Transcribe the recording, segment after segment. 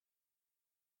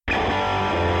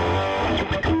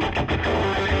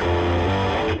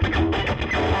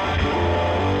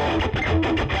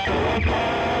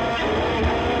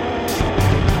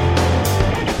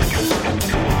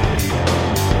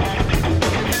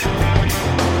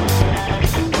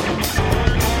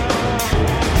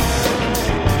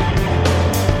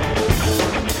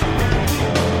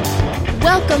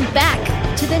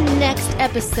next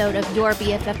episode of Your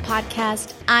BFF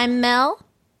Podcast. I'm Mel.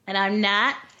 And I'm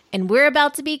Nat. And we're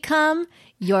about to become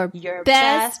your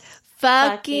best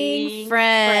fucking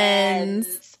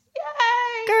friends.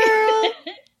 Yay! Girl,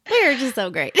 we're just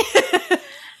so great.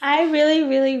 I really,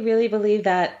 really, really believe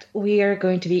that we are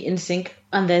going to be in sync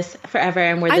on this forever,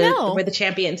 and we're the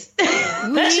champions.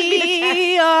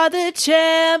 We are the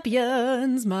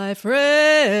champions, my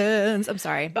friends. I'm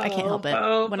sorry, I can't help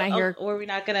it. When I hear, were we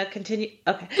not going to continue?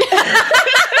 Okay.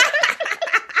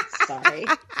 Sorry.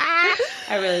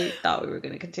 I really thought we were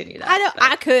going to continue that. I know,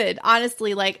 I could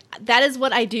honestly, like, that is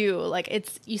what I do. Like,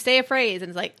 it's, you say a phrase and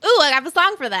it's like, ooh, I have a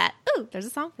song for that. Ooh, there's a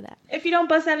song for that. If you don't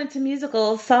bust out into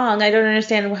musical song, I don't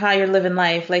understand how you're living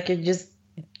life. Like,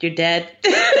 you're dead.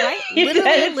 Right? You're Literally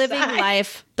dead living inside.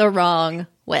 life the wrong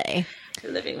way.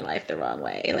 You're living life the wrong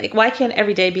way. Like, why can't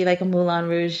every day be like a Moulin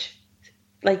Rouge?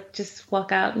 Like, just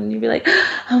walk out and you'd be like,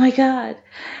 oh my God,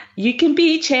 you can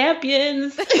be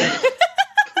champions.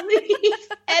 Please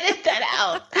edit that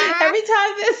out. Every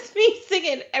time there's me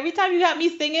singing, every time you got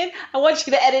me singing, I want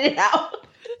you to edit it out.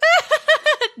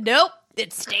 Nope,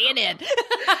 it's staying in.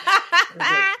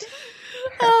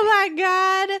 Oh my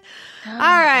God.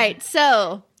 All right,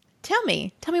 so tell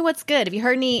me what's good. Have you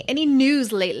heard any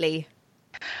news lately?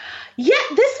 Yeah,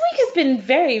 this week has been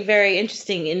very, very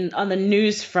interesting on the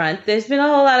news front. There's been a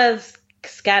whole lot of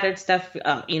scattered stuff.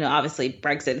 Obviously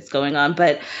Brexit is going on,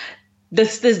 but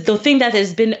this the thing that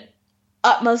has been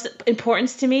utmost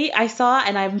importance to me, I saw,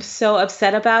 and I'm so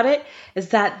upset about it, is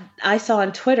that I saw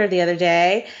on Twitter the other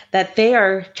day that they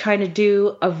are trying to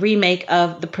do a remake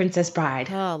of The Princess Bride.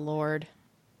 Oh, Lord.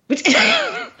 Which,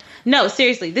 no,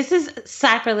 seriously, this is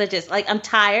sacrilegious. Like, I'm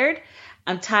tired.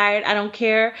 I don't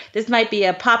care. This might be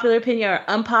a popular opinion or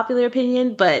unpopular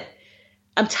opinion, but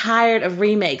I'm tired of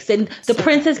remakes. And The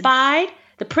Princess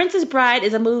Bride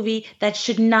is a movie that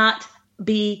should not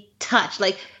be touched.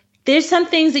 Like, there's some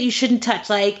things that you shouldn't touch,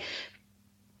 like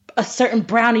a certain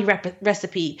brownie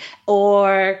recipe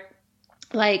or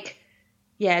like,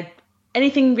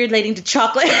 anything relating to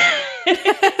chocolate.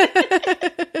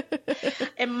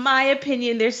 In my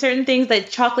opinion, there's certain things that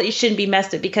chocolate you shouldn't be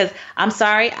messed with because I'm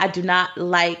sorry, I do not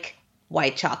like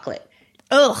white chocolate.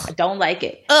 Ugh. I don't like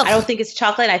it. Ugh. I don't think it's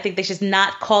chocolate. I think they should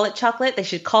not call it chocolate. They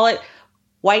should call it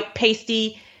white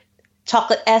pasty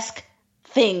chocolate-esque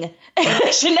thing.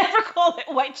 They should never call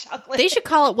it white chocolate. They should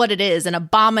call it what it is, an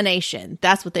abomination.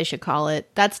 That's what they should call it.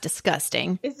 That's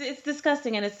disgusting. It's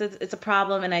disgusting, and it's a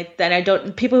problem. And I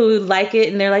don't. People who like it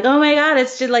and they're like, oh my God,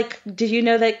 it's just like. Did you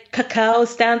know that cacao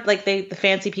stands like the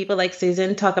fancy people like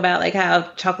Susan talk about like how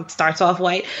chocolate starts off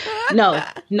white?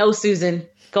 No, Susan,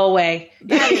 go away.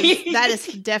 That is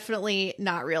definitely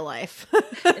not real life.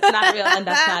 It's not real, and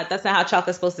that's not how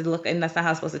chocolate's supposed to look, and that's not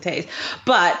how it's supposed to taste.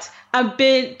 But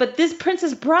this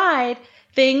Princess Bride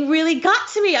thing really got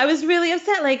to me. I was really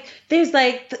upset. Like, there's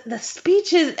like the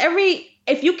speeches.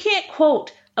 If you can't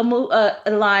quote a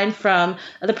line from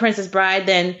The Princess Bride,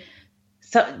 then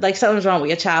something's wrong with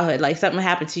your childhood. Like, something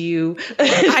happened to you.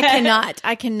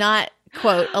 I cannot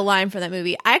quote a line from that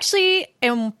movie. I actually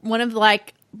am one of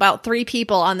like about 3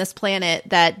 people on this planet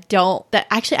that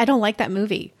I don't like that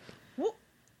movie.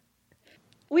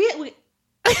 We like.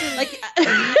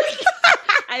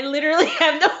 I literally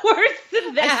have no words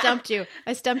to that.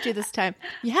 I stumped you this time.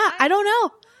 Yeah, I don't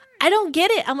know. I don't get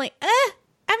it. I'm like, I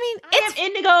am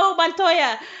Inigo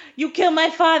Montoya. You killed my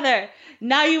father.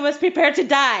 Now you must prepare to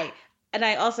die. And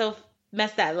I also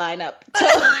messed that line up. So,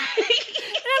 and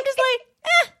I'm just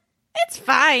like, it's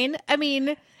fine. I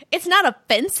mean, it's not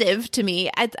offensive to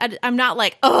me. I'm not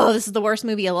like, oh, this is the worst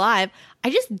movie alive. I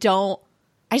just don't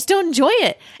enjoy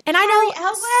it. And I know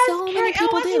so many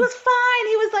people do. He was fine.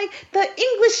 He was like the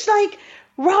English, like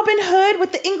Robin Hood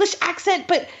with the English accent,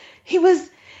 but he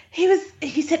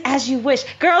said, as you wish.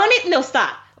 Girl,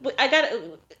 stop.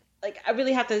 I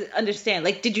really have to understand.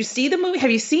 Like, did you see the movie?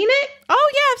 Have you seen it?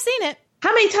 Oh, yeah, I've seen it.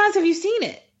 How many times have you seen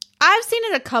it? I've seen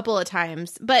it a couple of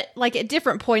times, but like at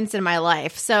different points in my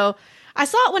life. So I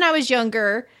saw it when I was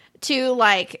younger too,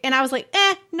 like, and I was like,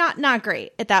 not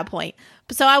great at that point.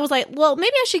 So I was like, well,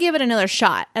 maybe I should give it another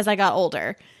shot as I got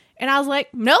older. And I was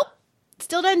like, nope,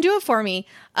 still doesn't do it for me.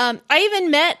 I even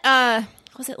met,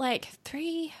 was it like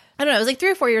 3? I don't know. It was like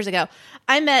 3 or 4 years ago.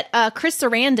 I met Chris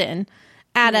Sarandon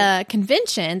at a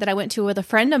convention that I went to with a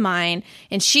friend of mine.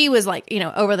 And she was like,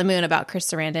 over the moon about Chris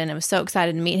Sarandon. I was so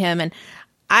excited to meet him.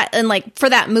 And like for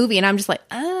that movie. And I'm just like,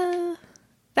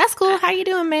 that's cool. How you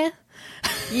doing, man?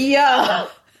 Yo.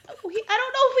 I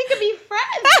don't know if we can be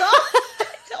friends. I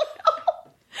don't know.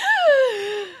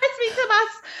 Let's meet to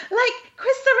us. Like,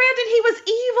 Chris Sarandon, he was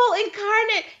evil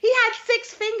incarnate. He had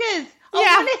 6 fingers on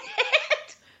one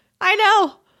hand.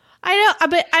 I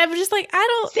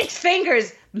 6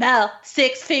 fingers, Mel.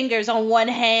 6 fingers on one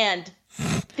hand.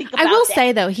 Think about I will that.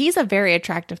 say though, he's a very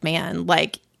attractive man.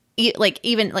 Like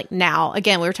even like now,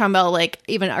 again, we were talking about like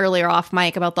even earlier off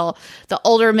mic about the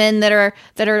older men that are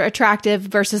attractive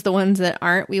versus the ones that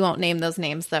aren't. We won't name those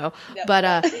names though. No.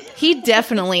 But he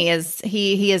definitely is.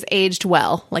 He has aged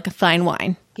well, like a fine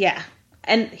wine. Yeah,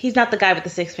 and he's not the guy with the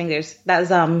 6 fingers. That was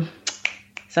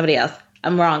somebody else.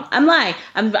 I'm wrong. I'm lying.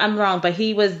 I'm wrong. But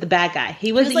he was the bad guy.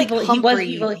 He was like evil. Humphrey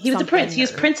he was evil. He was a prince. He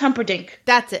was Prince Humperdinck.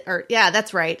 That's it. Or yeah,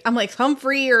 that's right. I'm like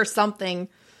Humphrey or something.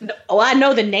 No, oh, I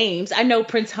know the names. I know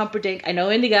Prince Humperdinck. I know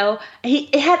Indigo.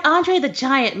 It had Andre the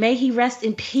Giant. May he rest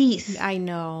in peace. I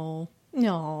know.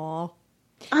 No.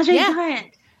 Andre the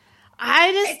Giant.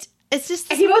 It's just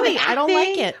this he movie. I don't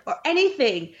like it or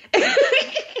anything.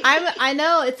 I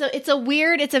know it's a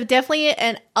weird. It's definitely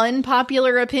an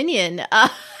unpopular opinion.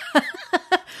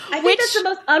 I think that's the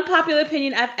most unpopular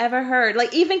opinion I've ever heard.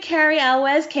 Like even Carrie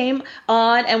Alwes came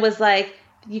on and was like,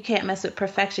 "You can't mess with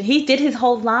perfection." He did his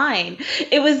whole line.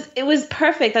 It was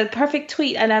perfect, a perfect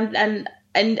tweet. And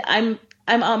I'm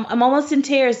almost in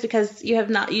tears because you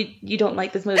don't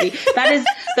like this movie. That is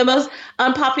the most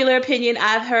unpopular opinion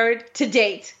I've heard to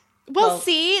date. Well,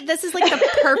 see, this is like the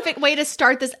perfect way to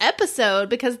start this episode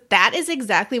because that is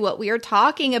exactly what we are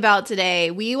talking about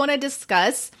today. We want to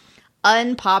discuss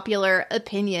unpopular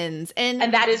opinions. And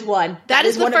that is one. That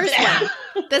is the first one.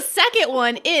 The second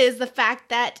one is the fact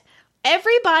that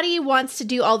everybody wants to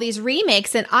do all these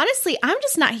remakes. And honestly, I'm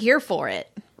just not here for it.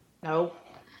 No,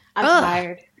 I'm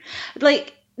tired.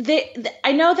 Like,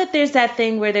 I know that there's that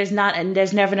thing where there's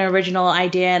never an original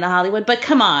idea in Hollywood, but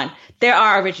come on, there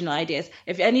are original ideas.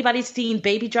 If anybody's seen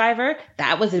Baby Driver,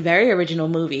 that was a very original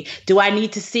movie. Do I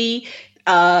need to see,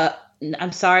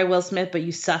 I'm sorry, Will Smith, but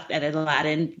you sucked at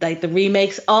Aladdin, like the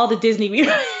remakes, all the Disney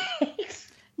remakes.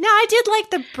 No, I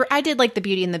did like the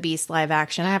Beauty and the Beast live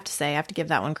action. I have to say, I have to give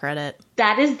that one credit.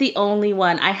 That is the only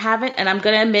one I haven't, and I'm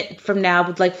going to admit from now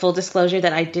with like full disclosure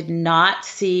that I did not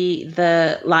see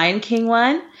the Lion King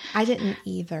one. I didn't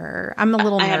either. I'm a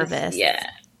little nervous. Yeah,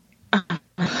 I'm a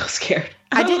little scared.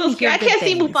 I didn't. I can't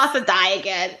see Mufasa die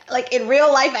again, like in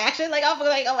real life action. Like I'm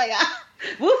like, oh my god.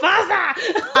 Mufasa!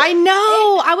 I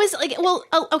know. I was like, well,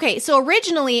 okay. So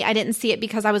originally I didn't see it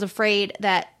because I was afraid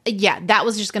that, that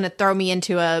was just going to throw me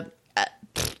into a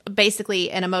basically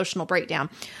an emotional breakdown.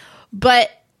 But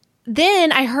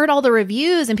then I heard all the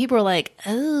reviews and people were like,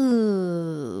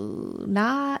 oh,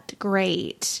 not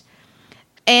great.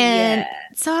 And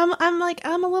so I'm like,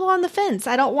 I'm a little on the fence.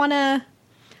 I don't want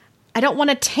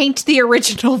to taint the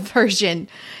original version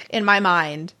in my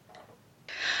mind.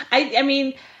 I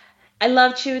mean, I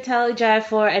love Chiwetel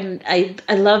Ejiofor, and I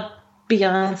love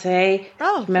Beyonce.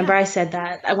 Oh, remember I said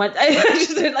that. I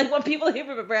just like when people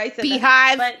remember I said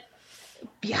Beehive. That.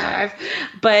 Beehive.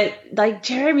 But like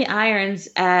Jeremy Irons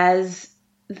as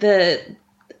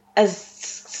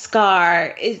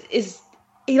Scar is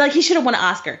he should have won an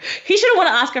Oscar. He should have won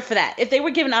an Oscar for that. If they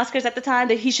were giving Oscars at the time,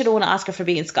 that he should have won an Oscar for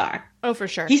being Scar. Oh, for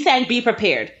sure. He sang "Be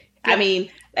Prepared." Yeah. I mean,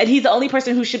 and he's the only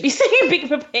person who should be singing "Be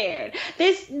Prepared."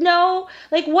 There's no,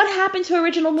 like, what happened to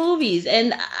original movies?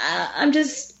 And I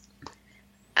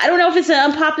don't know if it's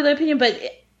an unpopular opinion, but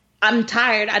I'm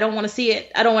tired. I don't want to see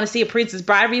it. I don't want to see a Princess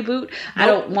Bride reboot.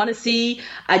 Nope.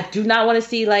 I do not want to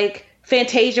see, like,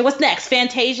 Fantasia. What's next?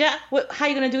 Fantasia? How are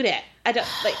you going to do that? I don't,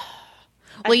 like...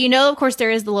 Well, of course, there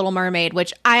is The Little Mermaid,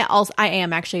 which I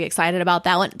am actually excited about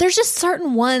that one. There's just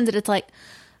certain ones that it's like,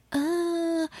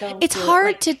 it's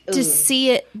hard to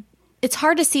see it. It's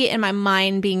hard to see it in my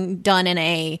mind being done in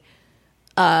a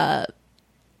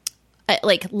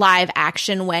like live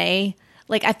action way.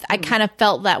 Like I kind of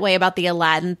felt that way about the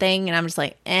Aladdin thing, and I'm just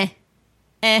like,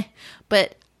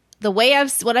 But the way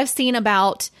what I've seen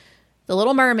about The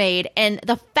Little Mermaid and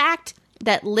the fact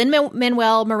that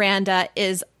Lin-Manuel Miranda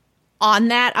is on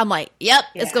that, I'm like, yep,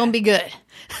 it's going to be good.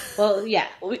 Well, yeah.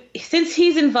 Since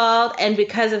he's involved and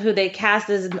because of who they cast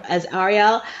as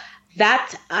Ariel,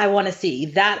 that I want to see.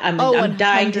 That I'm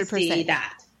dying to see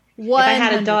that. 100%. If I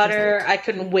had a daughter, I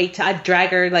couldn't wait I'd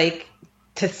drag her like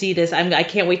to see this. I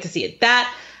can't wait to see it.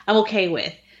 That I'm okay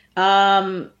with.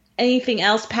 Anything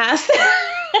else past that?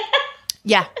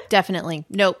 Yeah, definitely.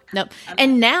 Nope.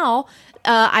 And now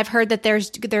I've heard that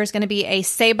there's going to be a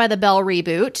Saved by the Bell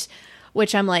reboot,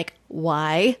 which I'm like,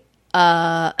 why?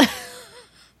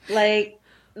 Like,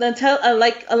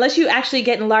 unless you actually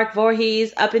getting Lark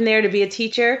Voorhees up in there to be a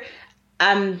teacher,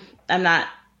 I'm not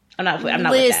with that.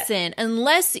 Listen,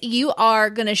 unless you are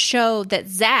going to show that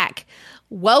Zach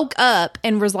woke up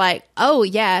and was like, oh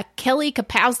yeah, Kelly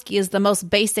Kapowski is the most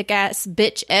basic ass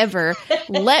bitch ever.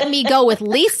 Let me go with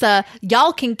Lisa.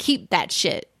 Y'all can keep that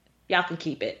shit. Y'all can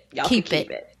keep it. Keep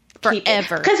it.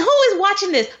 forever. Because who is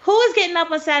watching this? Who is getting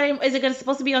up on Saturday? Is it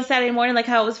supposed to be on Saturday morning like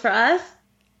how it was for us?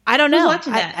 I don't know. Who's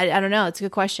watching that? I don't know. It's a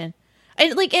good question.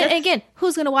 And and again,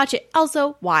 who's gonna watch it?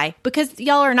 Also, why? Because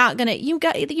y'all are not gonna.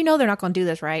 They're not gonna do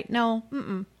this, right? No.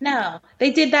 Mm-mm. No,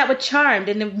 they did that with Charmed,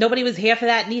 and nobody was here for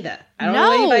that neither. I don't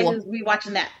know anybody who's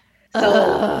rewatching that.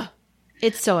 So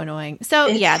it's so annoying. So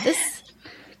yeah,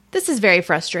 this is very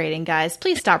frustrating, guys.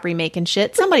 Please stop remaking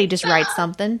shit. Somebody just write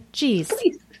something. Jeez.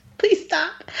 Please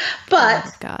stop. But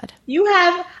oh, God,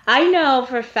 I know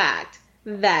for a fact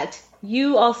that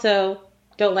you also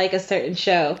don't like a certain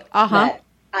show.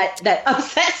 That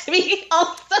upsets me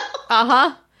also.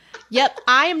 Yep.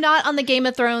 I am not on the Game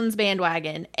of Thrones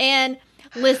bandwagon. And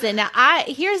listen, now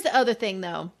here's the other thing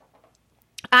though.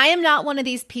 I am not one of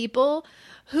these people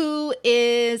who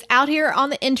is out here on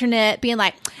the internet being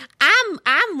like,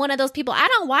 I'm one of those people. I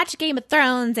don't watch Game of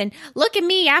Thrones and look at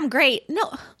me, I'm great.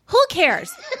 No, who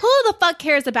cares? Who the fuck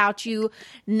cares about you,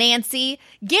 Nancy?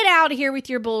 Get out of here with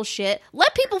your bullshit.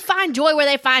 Let people find joy where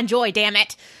they find joy, damn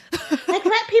it. Like,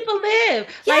 let people live.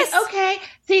 Yes. Like, okay.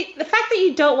 See, the fact that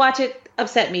you don't watch it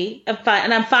upset me. I'm fine,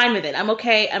 and I'm fine with it. I'm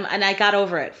okay. And I got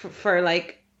over it for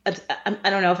like, I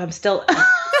don't know if I'm still, I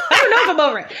don't know if I'm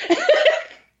over it.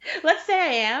 Let's say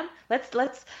I am. Let's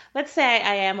say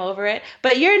I am over it.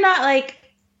 But you're not like,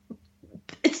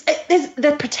 it's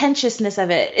the pretentiousness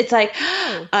of it. It's like,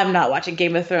 I'm not watching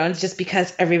Game of Thrones just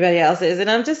because everybody else is. And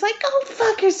I'm just like, go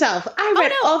fuck yourself.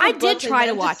 I did try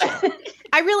to watch it.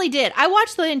 I really did. I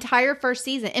watched the entire first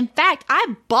season. In fact,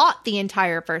 I bought the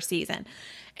entire first season.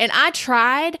 And I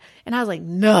tried, and I was like,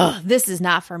 no, this is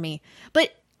not for me.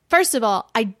 But first of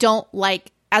all, I don't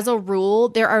like, as a rule,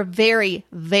 there are very,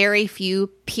 very few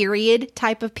period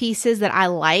type of pieces that I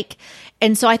like.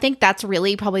 And so I think that's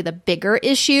really probably the bigger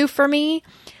issue for me.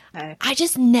 Okay. I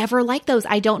just never like those.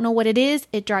 I don't know what it is.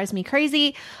 It drives me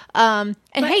crazy. But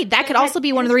hey, that could also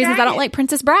be one of the reasons I don't like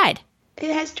Princess Bride.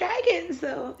 It has dragons,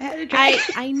 though. It had a dragon.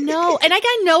 I know. And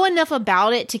I know enough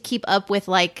about it to keep up with,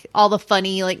 like, all the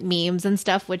funny, like, memes and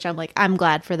stuff, which I'm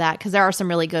glad for that, because there are some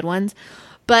really good ones.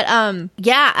 But,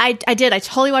 yeah, I did. I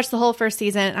totally watched the whole first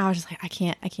season, and I was just like,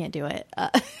 I can't do it.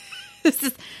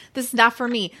 This is not for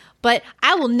me. But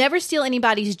I will never steal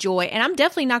anybody's joy, and I'm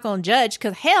definitely not going to judge,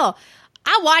 because, hell,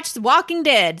 I watched Walking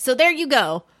Dead, so there you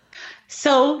go.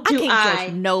 So do I. Can't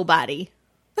judge nobody.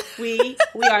 We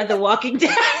are the Walking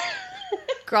Dead.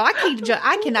 Girl,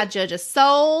 I cannot judge a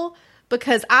soul,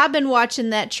 because I've been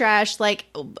watching that trash, like,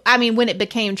 I mean, when it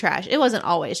became trash. It wasn't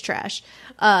always trash,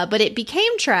 but it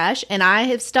became trash, and I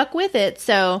have stuck with it,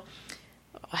 so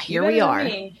here we are.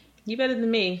 You better than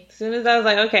me. As soon as I was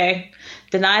like, okay,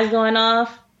 Denai's going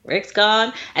off, Rick's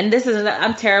gone, and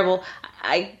I'm terrible.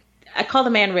 I call the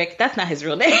man Rick. That's not his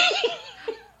real name.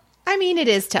 I mean, it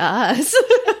is to us.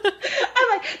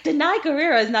 I'm like, Denai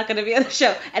Guerrero is not going to be on the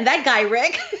show. And that guy,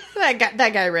 Rick.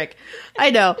 that guy, Rick.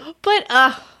 I know. But,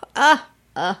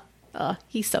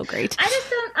 he's so great.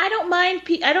 I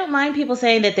don't mind people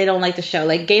saying that they don't like the show.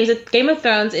 Like, Game of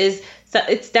Thrones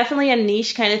it's definitely a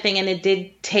niche kind of thing. And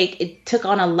it took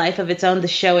on a life of its own, the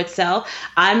show itself.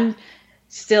 I'm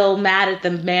still mad at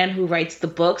the man who writes the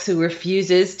books, who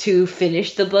refuses to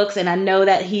finish the books. And I know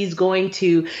that he's going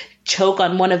to choke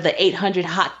on one of the 800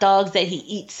 hot dogs that he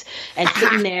eats and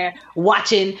sitting there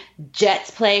watching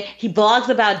Jets play. He blogs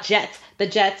about the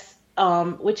Jets,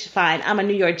 which is fine. I'm a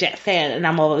New York Jet fan, and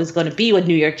I'm always going to be a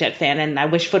New York Jet fan, and I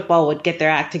wish football would get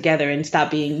their act together and stop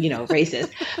being,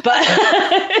 racist. But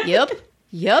Yep.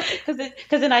 Because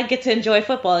then I get to enjoy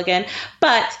football again.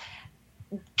 But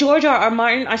George R.R.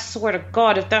 Martin, I swear to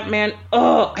God, if that man,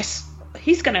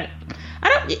 he's gonna. But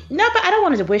I don't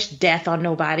want to wish death on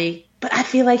nobody. But I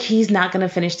feel like he's not going to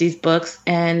finish these books,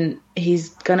 and he's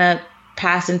going to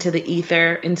pass into the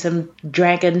ether in some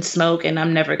dragon smoke, and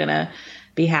I'm never going to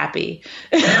be happy.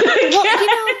 Well,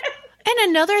 and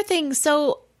another thing,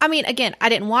 so, I mean, again, I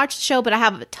didn't watch the show, but I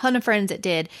have a ton of friends that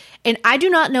did, and I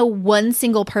do not know one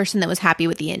single person that was happy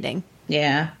with the ending.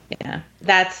 Yeah.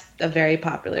 That's a very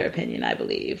popular opinion, I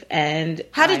believe. And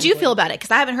how did you feel about it?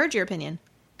 Because I haven't heard your opinion.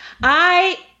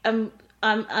 I am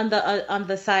on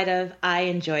the side of I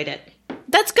enjoyed it.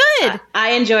 That's good.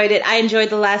 I enjoyed it. I enjoyed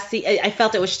the last season. I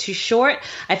felt it was too short.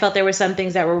 I felt there were some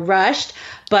things that were rushed.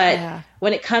 But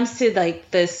when it comes to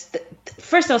like this,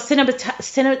 first of all, cinema.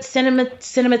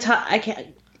 I can't.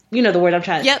 You know the word I'm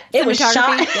trying to. Yep. It was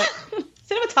shot. Yep.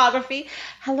 Cinematography.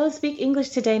 Hello, speak English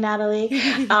today, Natalie.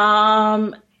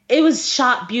 It was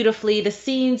shot beautifully. The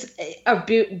scenes are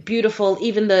beautiful.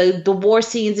 Even the war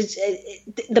scenes,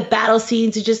 the battle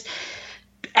scenes are just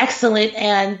excellent,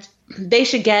 and they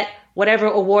should get whatever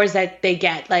awards that they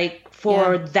get, like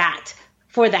for that,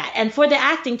 and for the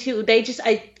acting too.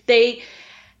 they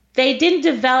didn't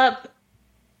develop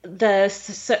the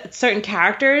certain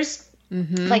characters,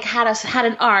 like had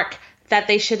an arc that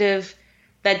they should have,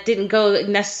 that didn't go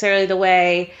necessarily the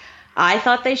way I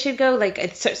thought they should go. Like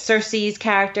Cersei's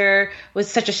character was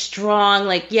such a strong,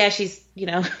 like, yeah, she's, you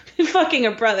know, fucking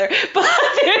her brother, but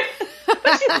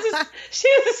she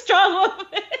was a strong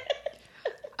woman.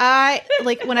 I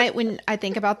like when I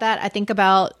think about that, I think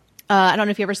about I don't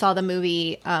know if you ever saw the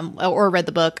movie or read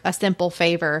the book, A Simple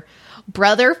Favor.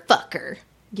 Brother fucker.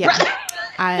 Yeah.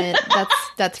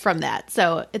 That's from that.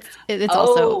 So it's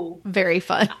also very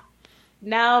fun.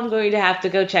 Now I'm going to have to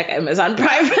go check Amazon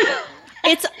Prime.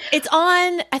 It's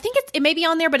on, I think it may be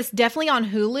on there, but it's definitely on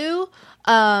Hulu.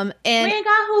 And we ain't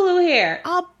got Hulu here.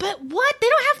 Oh, but what? They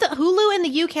don't have the Hulu in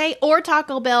the UK or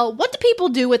Taco Bell. What do people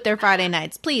do with their Friday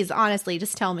nights? Please, honestly,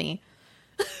 just tell me.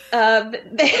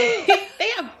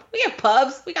 We have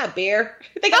pubs. We got beer.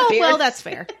 They got beer. Well, that's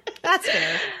fair. That's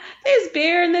fair. There's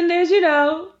beer, and then there's, you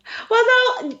know. Well,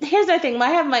 no, here's the thing. I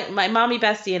have my mommy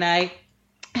bestie and I,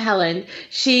 Helen,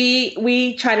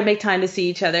 we try to make time to see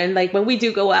each other. And like when we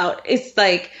do go out, it's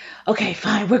like, okay,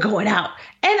 fine, we're going out.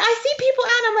 And I see people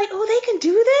out, and I'm like, oh, they can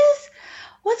do this?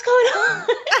 What's going on?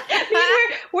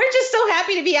 we're just so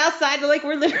happy to be outside. Like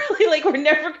we're literally like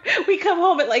we come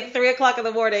home at like 3:00 in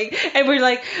the morning, and we're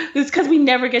like, it's because we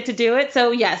never get to do it.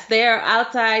 So yes, they're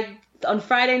outside on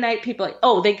Friday night. People are like,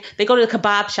 oh, they go to the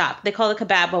kebab shop. They call it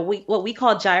kebab, but what we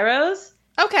call gyros.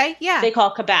 Okay, yeah. They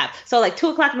call kebab. So like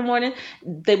 2:00 in the morning,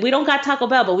 we don't got Taco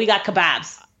Bell, but we got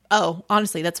kebabs. Oh,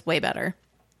 honestly, that's way better.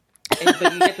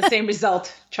 But you get the same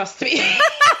result. Trust me.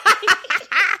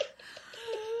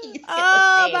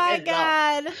 Oh my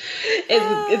God.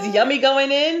 It's yummy going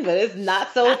in, but it's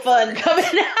not so fun coming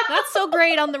out. Not so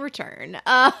great on the return.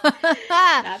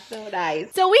 Not so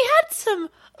nice. So we had some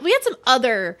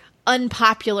other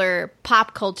unpopular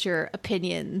pop culture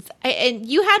opinions, and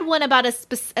you had one about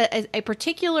a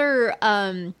particular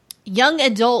young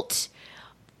adult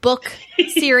book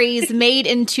series made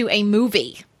into a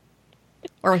movie,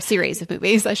 or a series of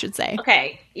movies, I should say.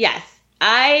 Okay. Yes.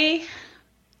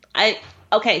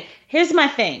 Okay. Here's my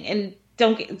thing, and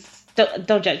don't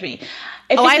judge me.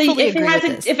 If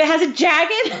it has a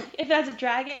dragon, if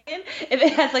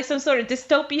it has like some sort of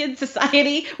dystopian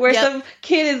society where some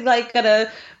kid is like gonna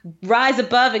rise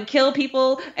above and kill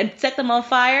people and set them on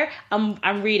fire,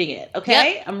 I'm reading it.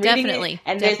 Okay, yep, I'm reading definitely, it,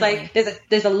 and definitely.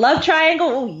 there's a love triangle.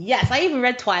 Oh yes, I even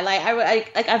read Twilight.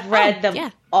 I've read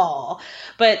them all,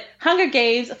 but Hunger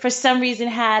Games for some reason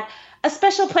had a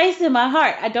special place in my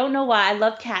heart. I don't know why. I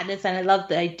love Katniss, and I love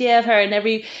the idea of her, and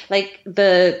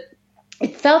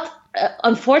it felt,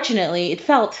 unfortunately, it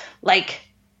felt like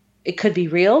it could be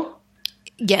real.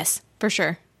 Yes, for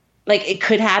sure. Like it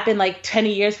could happen like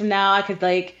 20 years from now. I could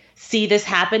like see this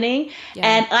happening. Yeah.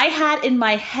 And I had in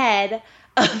my head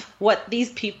of what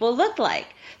these people looked like.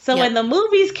 So when the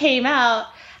movies came out,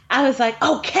 I was like,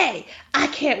 okay, I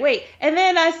can't wait. And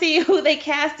then I see who they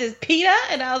cast as Peeta,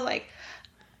 and I was like,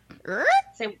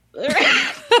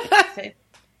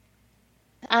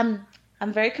 I'm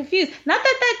very confused. Not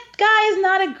that guy is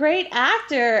not a great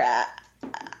actor.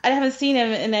 I haven't seen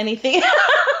him in anything else.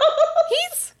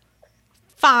 He's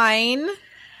fine.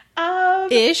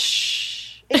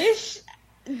 Ish. His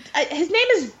name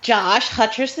is Josh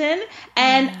Hutcherson,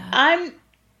 and I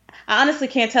honestly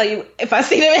can't tell you if I've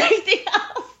seen him in anything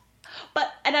else.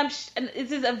 And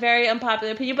this is a very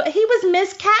unpopular opinion, but he was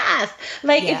miscast.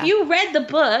 Like, if you read the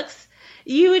books,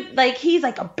 you would, like, he's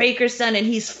like a baker's son, and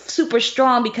he's super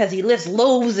strong because he lifts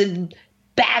loaves and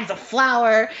bags of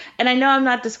flour. And I know I'm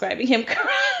not describing him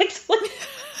correctly,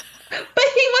 but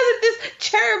he wasn't this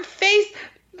cherub-faced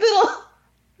little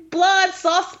blonde,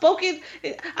 soft-spoken.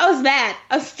 I was mad.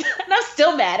 And I'm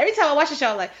still mad. Every time I watch the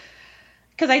show, I'm like,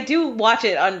 because I do watch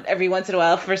it on every once in a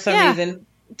while for some reason.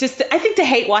 I think to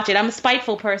hate watch it. I'm a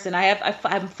spiteful person.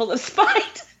 I'm full of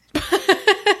spite.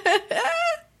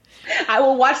 I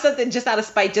will watch something just out of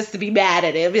spite, just to be mad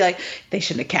at it. I'll be like, they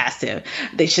shouldn't have cast him.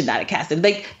 They should not have cast him.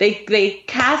 They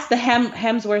cast the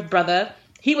Hemsworth brother.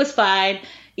 He was fine.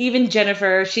 Even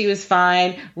Jennifer, she was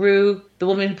fine. Rue, the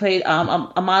woman who played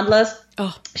Amandla,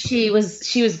 she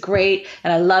was great,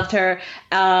 and I loved her.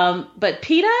 But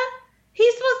Peeta,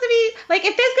 he's supposed to be like,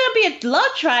 if there's gonna be a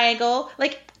love triangle,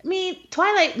 like. I mean,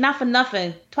 Twilight, not for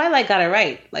nothing. Twilight got it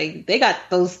right. Like, they got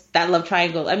that love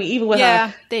triangle. I mean, even with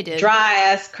her they did. Dry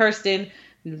ass Kirsten,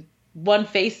 one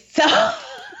face.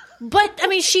 But I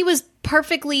mean, she was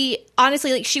perfectly,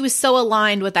 honestly, like, she was so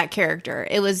aligned with that character.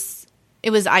 It was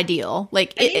ideal.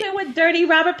 Like, even with dirty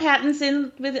Robert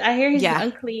Pattinson, I hear he's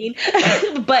unclean,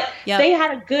 but they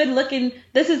had a good looking.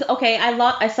 This is okay.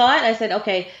 I saw it. I said,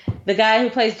 okay, The guy who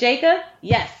plays Jacob,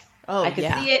 yes. Oh, I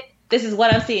can see it. This is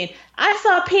what I'm seeing. I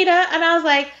saw Peeta and I was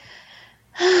like,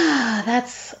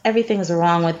 everything's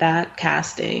wrong with that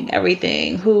casting.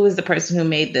 Everything. Who is the person who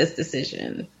made this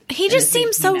decision? He just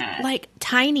seems so like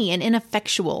tiny and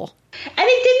ineffectual. And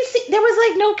there was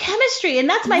like no chemistry. And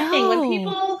that's my thing.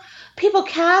 When people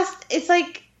cast, it's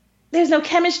like there's no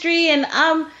chemistry. And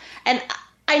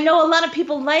I know a lot of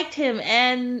people liked him,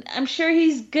 and I'm sure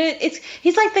he's good.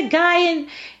 He's like the guy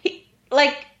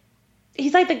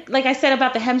he's like I said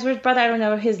about the Hemsworth brother. I don't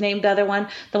know his name, the other one,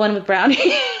 the one with brown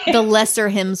hair. The lesser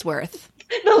Hemsworth.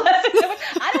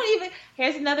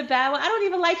 Here's another bad one. I don't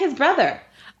even like his brother.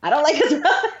 I don't like his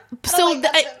brother. So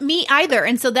me either.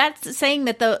 And so that's saying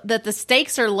that the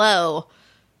stakes are low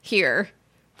here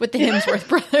with the Hemsworth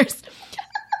brothers.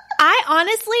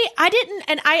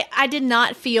 I did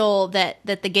not feel that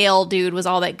the Gale dude was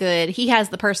all that good. He has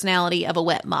the personality of a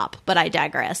wet mop, but I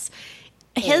digress.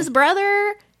 His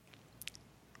brother,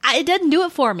 it doesn't do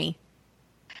it for me.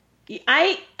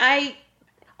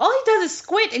 All he does is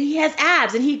squint, and he has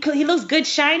abs, and he looks good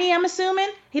shiny. I'm assuming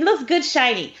he looks good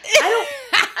shiny.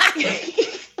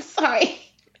 Sorry,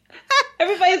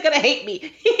 everybody's gonna hate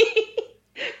me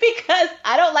because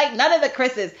I don't like none of the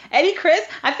Chris's. Any Chris,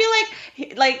 I feel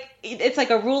like it's like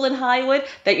a rule in Hollywood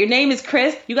that your name is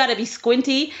Chris, you got to be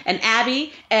squinty and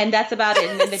Abby, and that's about it.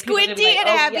 And then Squinty and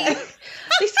Abby. Yeah.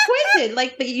 They squinted.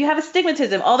 Like, you have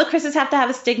astigmatism. All the Chris's have to have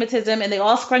astigmatism, and they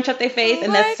all scrunch up their face,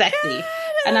 and that's sexy. God,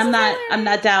 and I'm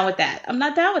not down with that. I'm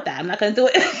not down with that. I'm not going to do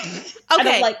it. Okay. I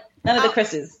don't like none of the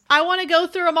Chris's. I want to go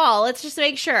through them all. Let's just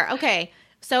make sure. Okay.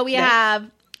 So we have,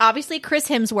 obviously, Chris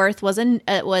Hemsworth was a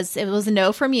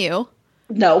no from you.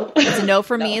 No. It's a no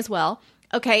from me as well.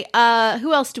 Okay.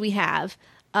 Who else do we have?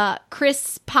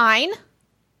 Chris Pine.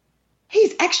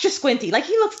 He's extra squinty. Like,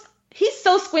 he's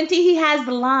so squinty, he has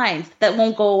the lines that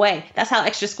won't go away. That's how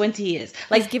extra squinty he is.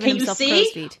 Like, can you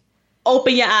see?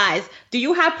 Open your eyes. Do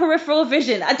you have peripheral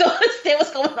vision? I don't understand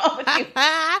what's going on with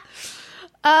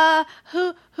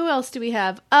you. Who else do we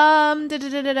have?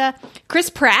 Chris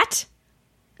Pratt.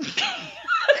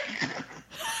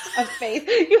 A face.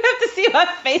 You have to see my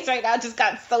face right now. Just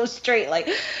got so straight. Like,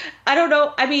 I don't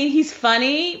know. I mean, he's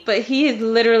funny, but he is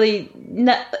literally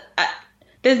not.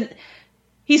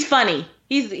 He's funny.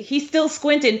 He's still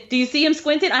squinting. Do you see him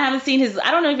squinting? I haven't seen his.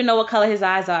 I don't even know what color his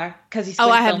eyes are because he's.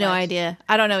 I have no idea.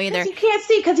 I don't know either. You can't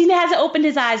see because he hasn't opened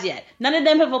his eyes yet. None of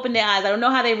them have opened their eyes. I don't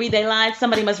know how they read their lines.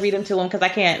 Somebody must read them to him because I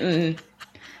can't.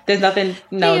 There's nothing.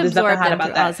 No, there's nothing hot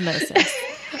about that. Osmosis.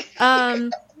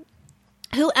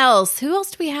 Who else? Who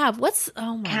else do we have?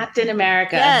 Captain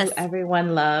America, yes. Who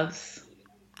everyone loves.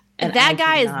 And that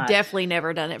guy has definitely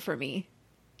never done it for me.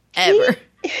 Ever.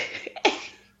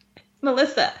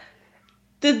 Melissa,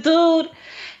 the dude,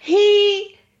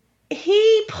 he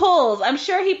pulls. I'm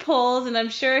sure he pulls, and I'm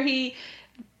sure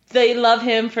they love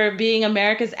him for being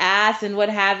America's ass and what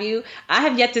have you. I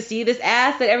have yet to see this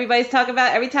ass that everybody's talking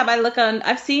about. Every time I look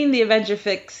I've seen the Avenger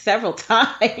fix several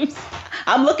times.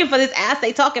 I'm looking for this ass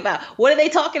they talk about. What are they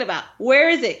talking about? Where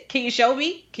is it? Can you show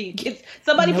me? Can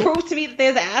somebody prove to me that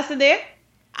there's an ass in there?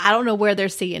 I don't know where they're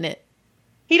seeing it.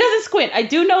 He doesn't squint. I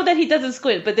do know that he doesn't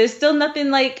squint, but there's still nothing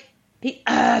like...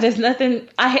 there's nothing.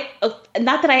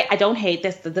 Not that I don't hate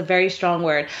this. That's a very strong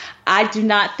word. I do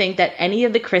not think that any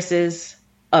of the Chris's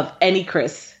of any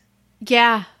Chris.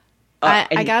 Yeah,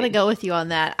 I gotta go with you on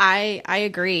that. I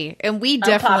agree, and we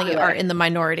definitely are in the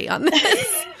minority on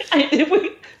this.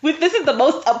 This is the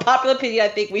most unpopular opinion I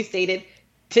think we've stated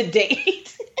to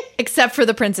date, except for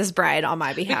the Princess Bride on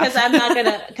my behalf. Because I'm not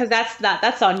gonna. Because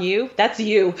that's on you. That's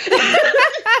you.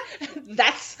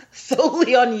 That's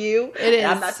solely on you. It is.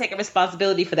 I'm not taking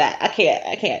responsibility for that. I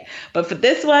can't. But for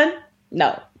this one,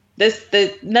 no.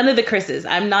 None of the Chris's.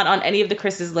 I'm not on any of the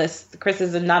Chris's list. The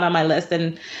Chris's are not on my list,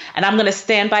 and I'm going to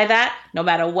stand by that no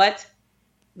matter what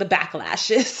the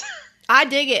backlash is. I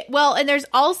dig it. Well, and there's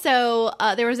also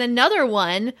there was another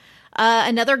one,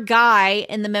 another guy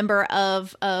in the member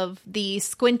of the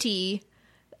Squinty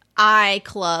Eye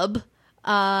Club,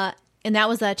 and that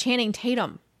was Channing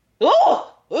Tatum. Oh.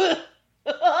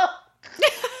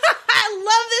 I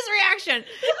love this reaction.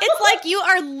 It's like you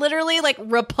are literally like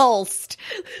repulsed.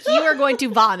 You are going to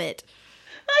vomit.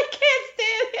 I can't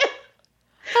stand him.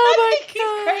 Oh my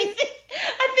God. He's crazy.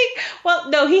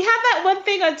 No, he had that one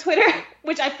thing on Twitter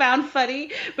which I found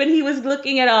funny when he was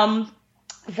looking at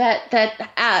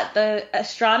the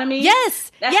astronomy,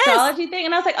 astrology thing,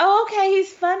 and I was like, oh, okay,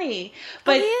 he's funny,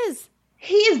 but he is.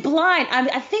 He is blind.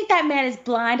 I think that man is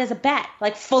blind as a bat,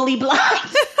 like fully blind.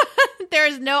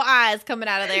 There's no eyes coming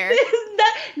out of there.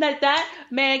 That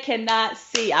man cannot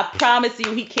see. I promise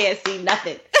you, he can't see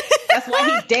nothing. That's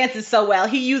why he dances so well.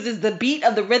 He uses the beat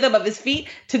of the rhythm of his feet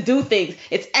to do things.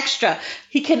 It's extra.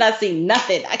 He cannot sing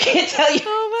nothing. I can't tell you.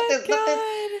 Oh my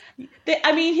God.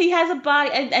 I mean, he has a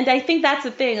body, and I think that's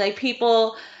the thing. Like,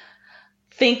 people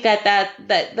think that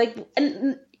like,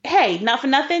 and, hey, not for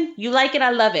nothing. You like it,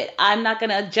 I love it. I'm not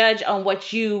gonna judge on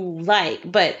what you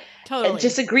like, but Totally.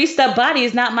 just a greased up body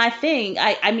is not my thing.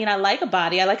 I mean, I like a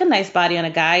body. I like a nice body on a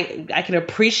guy. I can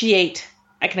appreciate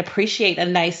a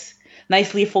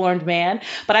nicely formed man,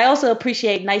 but I also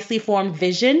appreciate nicely formed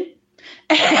vision.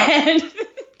 And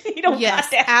he don't Yes,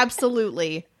 got that.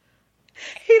 absolutely.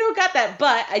 He don't got that.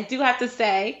 But I do have to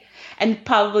say, and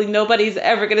probably nobody's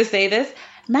ever going to say this,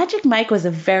 Magic Mike was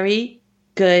a very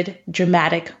good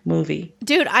dramatic movie.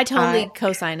 Dude, I totally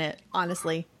co-sign it,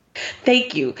 honestly.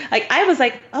 Thank you. Like, I was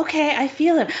like, okay, I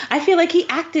feel him. I feel like he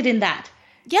acted in that.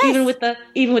 Yes. Even with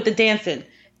the dancing.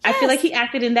 I feel like he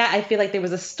acted in that. I feel like there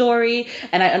was a story,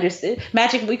 and I understood.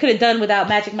 We could have done without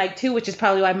Magic Mike 2, which is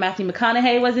probably why Matthew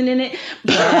McConaughey wasn't in it.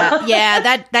 Yeah,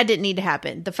 that didn't need to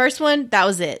happen. The first one, that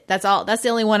was it. That's all. That's the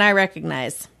only one I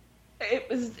recognize.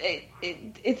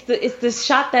 It's the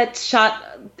shot that shot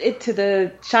him to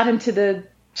the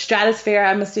stratosphere,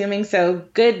 I'm assuming. So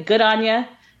good on you.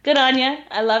 Good on you.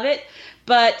 I love it.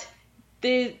 But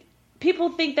the people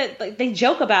think that, like, they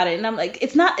joke about it, and I'm like,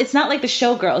 it's not like the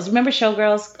Showgirls. Remember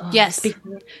Showgirls? Oh, yes.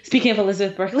 Speaking of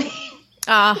Elizabeth Berkley.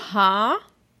 Uh-huh.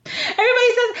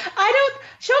 Everybody says,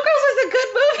 Showgirls was a good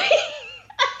movie.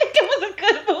 I think it was a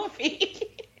good movie.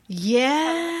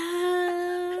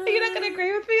 Yeah. You're not going to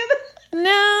agree with me on that?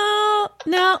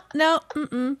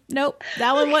 Nope.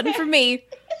 That one wasn't for me.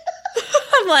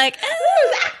 I'm like, who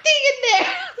was acting in there?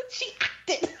 She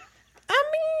acted. I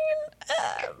mean,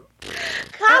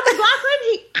 Kyle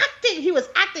MacLachlan, he was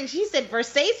acting. She said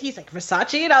Versace, he's like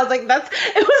Versace, and I was like, it was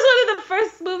one of the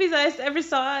first movies I ever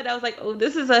saw, and I was like, oh,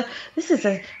 this is a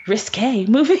risque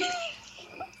movie.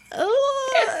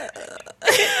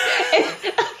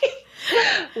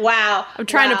 Wow. I'm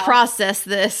trying to process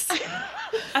this.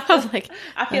 I'm like,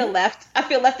 I feel left. I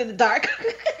feel left in the dark.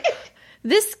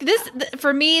 This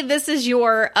for me, this is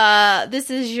my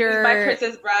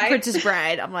Princess Bride. Princess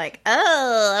Bride. I'm like,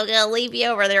 oh, I'm gonna leave you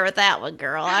over there with that one,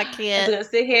 girl. I can't. I'm gonna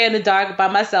sit here in the dark by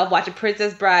myself watching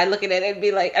Princess Bride, looking at it and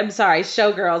be like, I'm sorry,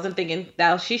 Showgirls, and thinking,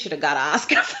 now she should have got an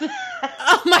Oscar for that.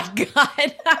 Oh my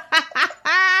God.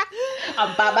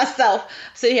 I'm by myself,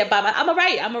 sitting here I'm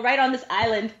a right on this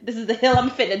island. This is the hill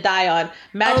I'm fit to die on.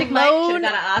 Magic Mike should have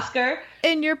got an Oscar.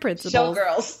 In your principles.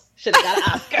 Showgirls should have got an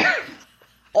Oscar.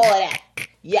 All of that.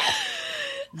 Yes.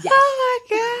 Oh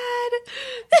my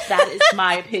God. That is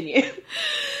my opinion.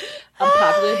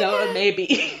 Unpopular though,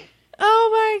 maybe. Oh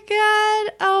my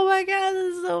God.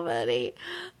 This is so funny.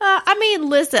 I mean,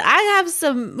 listen, I have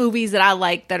some movies that I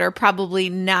like that are probably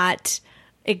not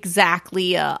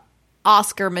exactly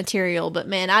Oscar material, but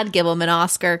man, I'd give them an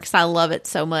Oscar because I love it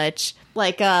so much.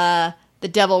 Like, The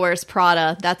Devil Wears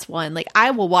Prada, that's one. Like, I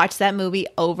will watch that movie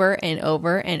over and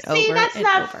over and over. See, that's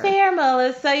not fair,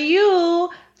 Melissa.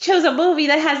 You chose a movie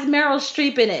that has Meryl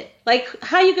Streep in it. Like,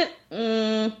 how you could...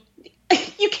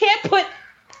 you can't put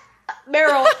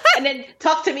Meryl and then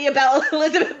talk to me about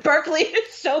Elizabeth Berkley and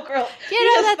Showgirl.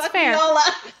 That's fair.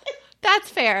 That's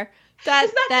fair.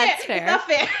 That's fair. It's not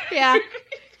fair.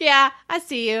 Yeah, I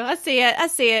see you. I see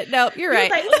it. Nope, you're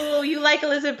right. Like, oh, you like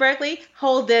Elizabeth Berkley?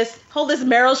 Hold this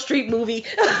Meryl Streep movie.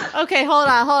 Okay, hold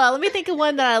on. Let me think of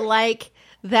one that I like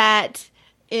that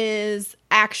is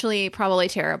actually probably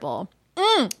terrible.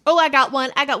 Oh, I got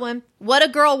one. What a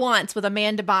Girl Wants with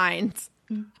Amanda Bynes.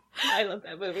 I love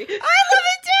that movie. I love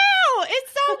it too.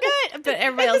 It's so good. But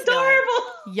everybody else, adorable.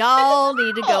 Y'all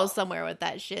need to go somewhere with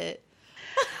that shit.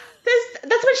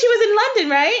 That's when she was in London,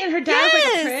 right? And her dad was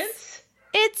like a prince.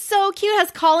 It's so cute. It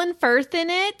has Colin Firth in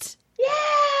it.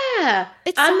 Yeah.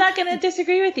 I'm not going to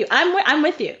disagree with you. I'm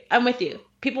with you.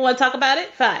 People want to talk about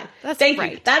it? Fine. Thank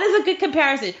you. That is a good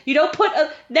comparison. You don't put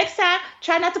next time,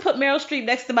 try not to put Meryl Streep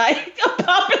next to my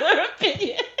unpopular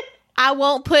opinion. I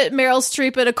won't put Meryl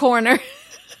Streep in a corner.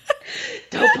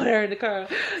 Don't put her in the corner.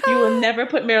 You will never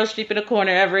put Meryl Streep in a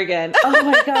corner ever again. Oh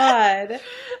my God.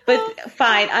 But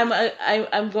fine.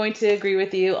 I'm going to agree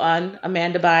with you on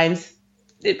Amanda Bynes.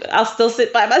 I'll still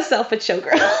sit by myself at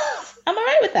Showgirls. I'm all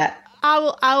right with that.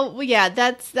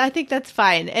 I think that's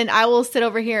fine. And I will sit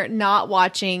over here not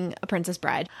watching A Princess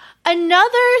Bride.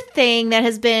 Another thing that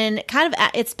has been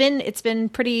it's been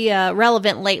pretty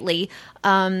relevant lately.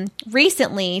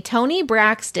 Recently, Toni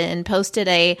Braxton posted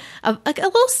a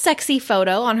little sexy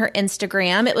photo on her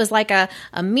Instagram. It was like a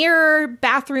mirror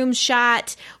bathroom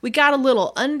shot. We got a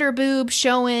little underboob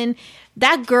showing.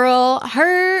 That girl,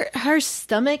 her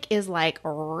stomach is like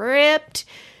ripped.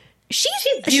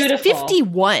 She's beautiful.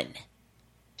 51.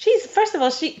 First of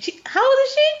all, she how old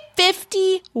is she?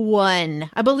 51.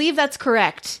 I believe that's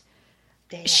correct.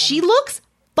 Damn. She looks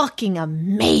fucking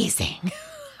amazing.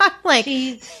 I'm like,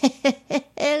 She's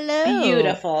hello.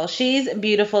 beautiful. She's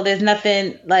beautiful. There's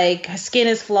nothing like her skin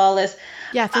is flawless.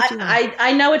 Yeah, 51.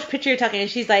 I know which picture you're talking. And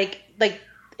she's like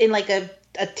in like a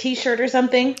t-shirt or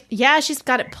something. Yeah, she's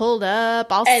got it pulled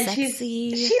up, all And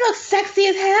sexy. she looks sexy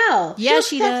as hell. Yeah,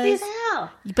 she sexy does. as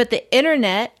hell. But the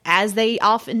internet, as they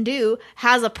often do,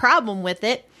 has a problem with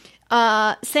it,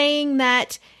 saying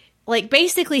that, like,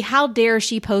 basically, how dare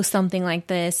she post something like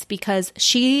this because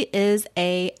she is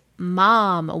a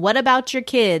mom. What about your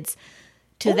kids?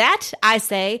 To that, I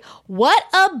say, what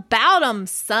about them,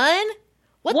 son?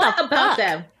 What the about fuck?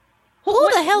 them?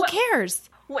 Who the hell cares?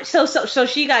 So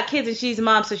she got kids and she's a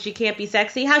mom, so she can't be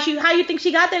sexy. How you think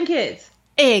she got them kids?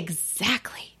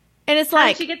 Exactly. And it's How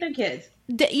like, did she get them kids?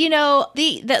 you know,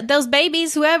 those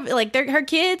babies, whoever, like, they're her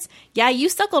kids. Yeah, you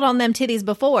suckled on them titties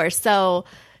before, so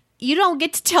you don't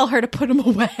get to tell her to put them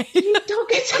away. You don't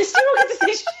get to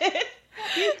say shit.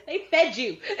 They fed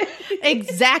you.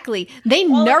 Exactly. They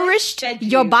All of it nourished fed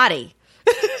your you. body.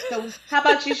 So how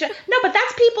about you? No, but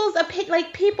that's people's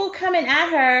like people coming at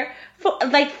her for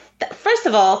like. First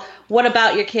of all, what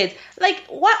about your kids? Like,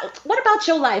 what about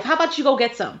your life? How about you go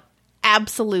get some?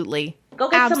 Absolutely. Go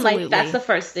get some life. That's the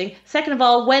first thing. Second of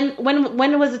all, when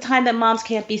was the time that moms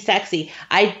can't be sexy?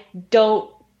 I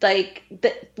don't like.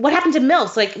 What happened to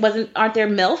MILFs? Like, aren't there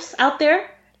MILFs out there?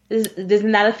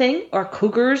 Isn't that a thing? Or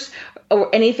cougars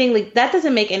or anything like that?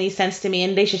 Doesn't make any sense to me.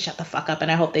 And they should shut the fuck up. And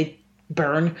I hope they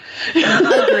burn.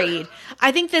 Agreed.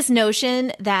 I think this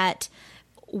notion that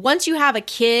once you have a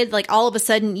kid, like, all of a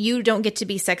sudden you don't get to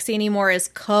be sexy anymore is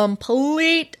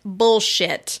complete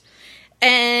bullshit.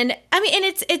 And I mean,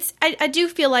 and I do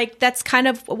feel like that's kind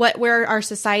of where our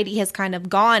society has kind of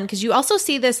gone, because you also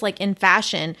see this like in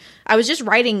fashion. I was just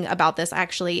writing about this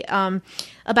actually,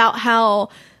 about how,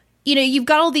 you know, you've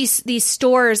got all these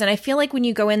stores, and I feel like when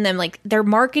you go in them, like, they're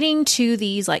marketing to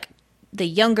these, like, the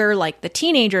younger, like the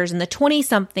teenagers and the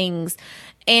 20-somethings.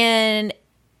 And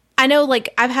I know,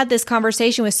 like, I've had this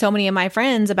conversation with so many of my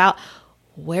friends about,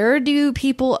 where do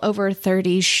people over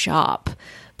 30 shop?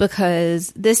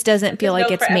 Because this doesn't feel like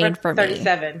it's made for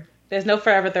 37. Me. There's no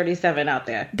Forever 37 out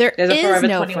there. There's a Forever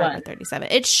no 21. Forever 37.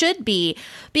 It should be,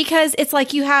 because it's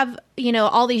like you have, you know,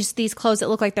 all these clothes that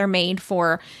look like they're made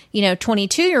for, you know,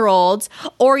 22-year-olds,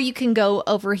 or you can go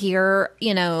over here,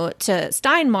 you know, to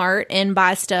Steinmart and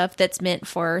buy stuff that's meant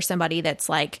for somebody that's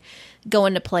like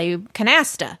going to play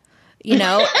canasta, you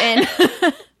know, and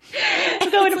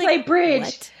going to play bridge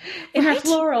what? in Right? her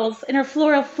florals, in her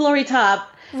flory top.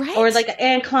 Right. Or like an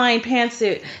Anne Klein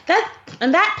pantsuit.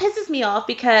 That pisses me off,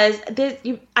 because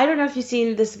I don't know if you've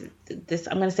seen this.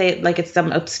 I'm going to say it like it's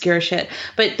some obscure shit,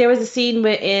 but there was a scene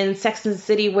in Sex and the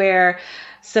City where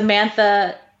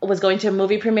Samantha was going to a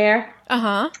movie premiere.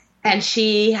 And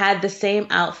she had the same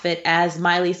outfit as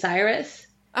Miley Cyrus.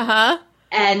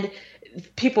 And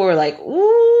people were like,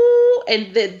 ooh.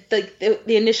 And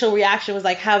the initial reaction was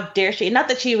like, how dare she? Not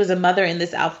that she was a mother in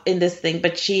this thing,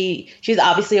 but she's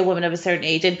obviously a woman of a certain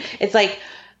age. And it's like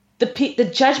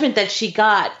the judgment that she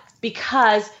got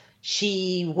because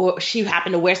she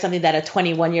happened to wear something that a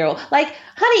 21-year-old, like,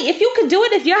 honey, if you could do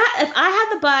it, if I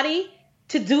had the body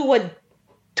to do what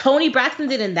Toni Braxton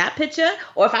did in that picture,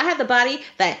 or if I had the body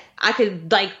that I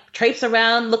could, like, traipse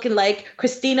around looking like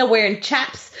Christina wearing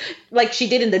chaps like she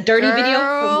did in the Dirty video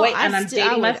from and I'm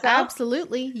dating myself.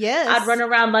 Absolutely, yes. I'd run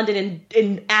around London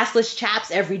in assless chaps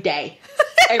every day.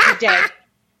 Every day.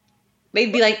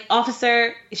 They'd be like,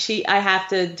 officer, I have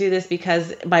to do this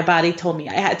because my body told me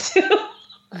I had to.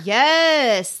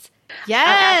 Yes.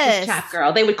 I'm assless chap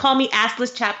girl. They would call me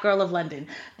assless chap girl of London.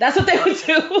 That's what they would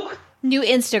do. New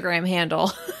Instagram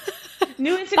handle.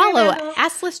 Follow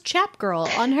Assless Chap Girl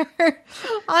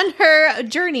on her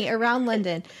journey around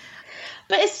London.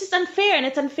 But it's just unfair, and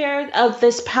it's unfair of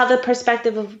this how the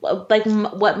perspective of like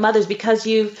what mothers, because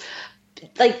you've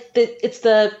like it's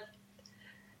the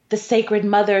sacred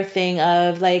mother thing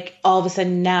of like all of a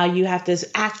sudden now you have to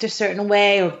act a certain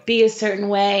way or be a certain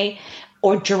way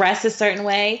or dress a certain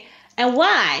way. And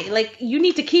why? Like, you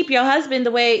need to keep your husband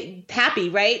the way happy,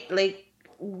 right? Like,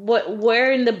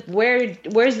 where in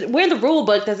the rule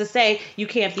book does it say you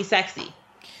can't be sexy?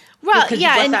 Well,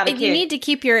 yeah, and you need to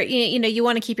keep your, you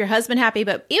want to keep your husband happy,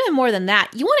 but even more than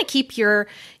that, you want to keep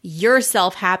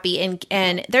yourself happy.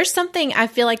 And there's something I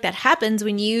feel like that happens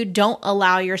when you don't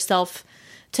allow yourself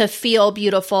to feel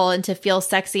beautiful and to feel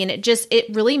sexy, and it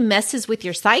really messes with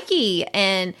your psyche.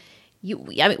 And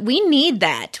I mean, we need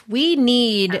that. We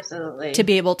need Absolutely. to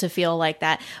be able to feel like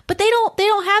that. But they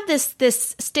don't have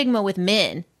this stigma with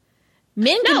men.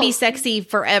 Men can be sexy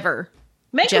forever.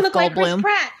 Men Jeff can look Goldblum.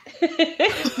 like Chris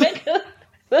Pratt. Men can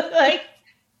look like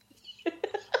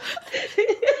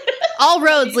All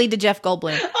roads lead to Jeff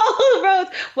Goldblum. all roads.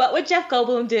 What would Jeff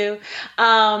Goldblum do?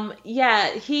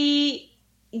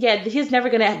 He's never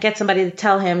gonna get somebody to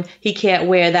tell him he can't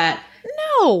wear that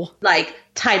No. like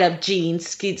tied up jeans,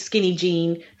 skinny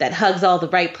jean that hugs all the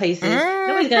right places.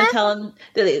 Nobody's gonna tell him.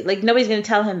 Like nobody's gonna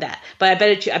tell him that. But I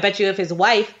bet you, if his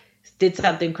wife did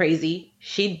something crazy,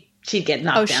 she'd get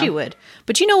knocked down. Oh, she would.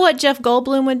 But you know what Jeff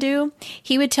Goldblum would do?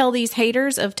 He would tell these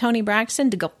haters of Toni Braxton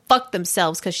to go fuck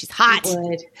themselves because she's hot. He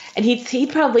would. And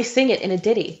he'd probably sing it in a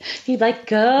ditty. He'd like,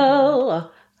 go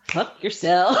fuck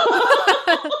yourself.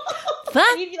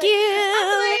 Fuck He'd be like,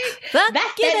 you. Fuck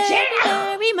that's you the jam.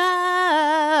 very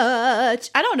much.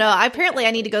 I don't know. Apparently,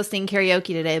 I need to go sing karaoke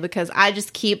today because I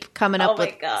just keep coming up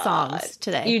with songs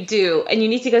today. You do. And you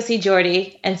need to go see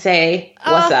Jordy and say,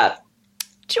 what's up?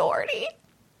 Jordy.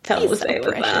 Tell him He's to so say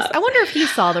what's precious. up. I wonder if he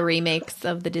saw the remakes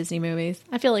of the Disney movies.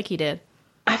 I feel like he did.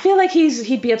 I feel like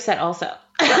he'd be upset also.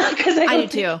 I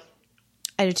do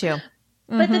too.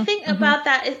 But the thing about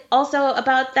that is also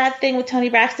about that thing with Toni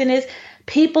Braxton is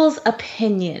people's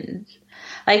opinions.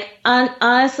 Like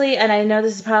honestly, and I know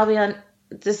this is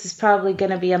probably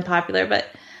going to be unpopular, but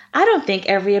I don't think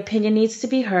every opinion needs to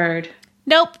be heard.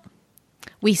 Nope.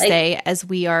 We say as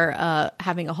we are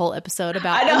having a whole episode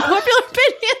about unpopular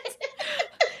opinions.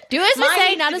 Do as we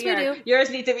say, not as we do. Yours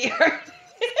need to be heard.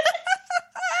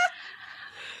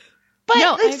 But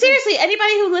No, seriously,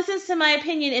 anybody who listens to my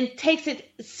opinion and takes it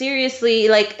seriously,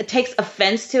 like takes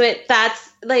offense to it,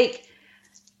 that's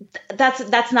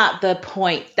not the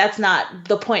point. That's not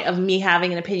the point of me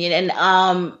having an opinion.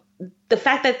 And the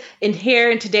fact that in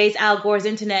today's Al Gore's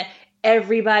internet,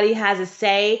 everybody has a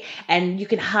say, and you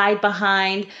can hide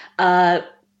behind an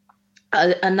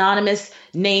anonymous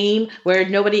name where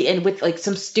nobody, and with like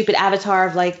some stupid avatar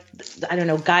of like, I don't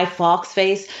know, Guy Fawkes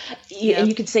face. And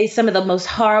you can say some of the most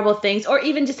horrible things, or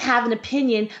even just have an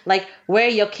opinion like, where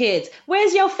are your kids?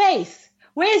 Where's your face?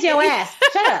 Where's your ass?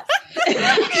 Shut up.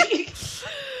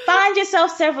 Find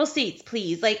yourself several seats,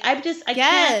 please. Like, I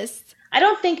can't. I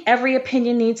don't think every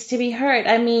opinion needs to be heard.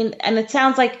 I mean, and it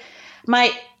sounds like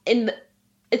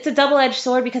it's a double-edged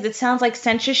sword because it sounds like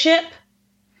censorship,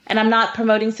 and I'm not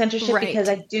promoting censorship because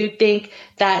I do think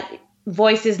that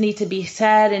voices need to be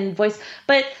said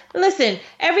but listen,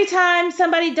 every time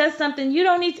somebody does something, you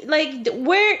don't need to, like,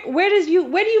 where do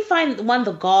you find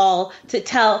the gall to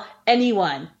tell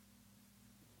anyone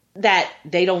that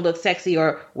they don't look sexy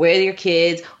or where are your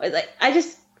kids? Like, I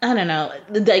don't know.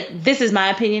 Like, this is my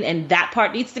opinion, and that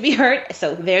part needs to be heard.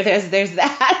 So there's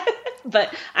that.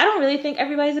 But I don't really think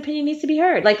everybody's opinion needs to be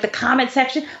heard. Like the comment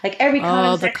section, like every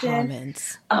comment section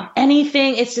comments of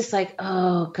anything, it's just like,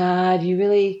 oh God,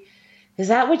 is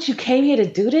that what you came here to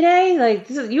do today? Like,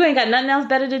 you ain't got nothing else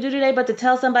better to do today but to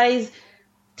tell somebody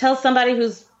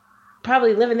who's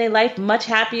probably living their life much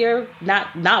happier,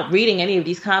 not reading any of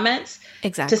these comments.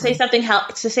 Exactly. To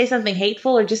say something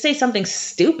hateful or just say something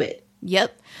stupid.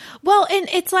 Yep. Well, and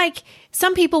it's like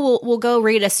some people will go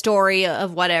read a story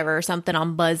of whatever or something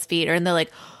on BuzzFeed, and they're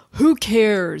like, who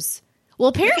cares? Well,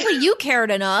 apparently you cared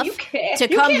enough to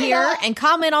come here and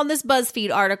comment on this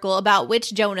BuzzFeed article about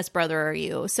which Jonas brother are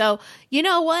you. So, you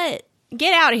know what?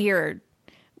 Get out of here,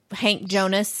 Hank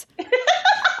Jonas.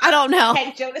 I don't know.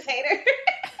 Hank Jonas hater.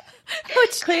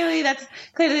 Clearly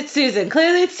it's Susan.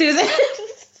 Clearly it's Susan.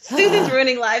 Susan's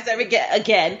ruining lives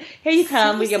again. Here you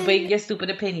come with your stupid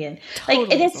opinion. Totally.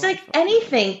 Like, and it's like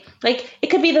anything. Like, it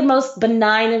could be the most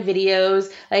benign of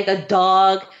videos, like a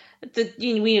dog.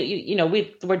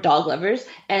 We're dog lovers,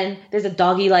 and there's a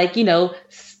doggy, like,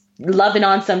 loving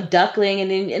on some duckling,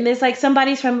 and there's like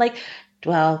somebody's from like,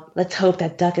 well, let's hope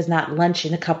that duck is not lunch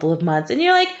in a couple of months, and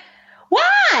you're like,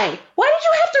 why? Why did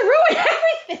you have to ruin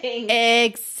everything?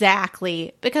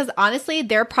 Exactly. Because honestly,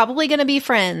 they're probably going to be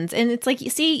friends. And it's like,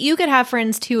 you could have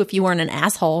friends too if you weren't an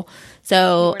asshole.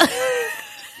 So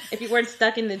if you weren't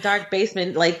stuck in the dark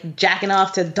basement, like jacking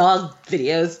off to dog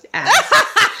videos.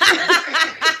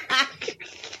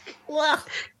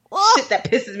 Shit that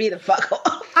pisses me the fuck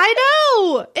off. I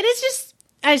know. And it's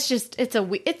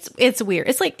weird.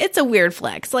 It's like, it's a weird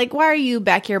flex. Like, why are you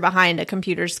back here behind a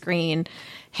computer screen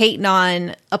hating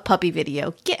on a puppy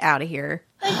video? Get out of here.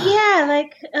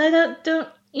 Like, I don't,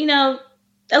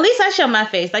 at least I show my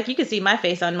face. Like, you can see my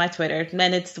face on my Twitter. And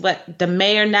then it's the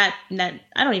mayor, not,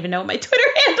 I don't even know what my Twitter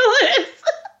handle is.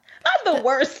 I'm the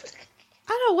worst.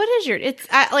 don't know, what is your,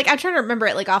 I'm trying to remember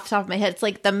it like off the top of my head. It's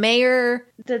like the mayor,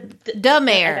 the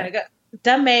mayor.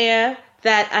 The mayor,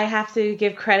 that I have to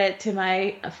give credit to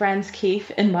my friends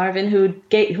Keith and Marvin who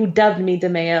dubbed me the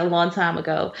mayor a long time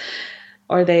ago.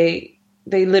 Or they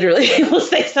literally will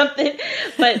say something,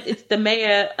 but it's the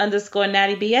mayor _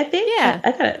 Natty B, I think. Yeah.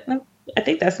 I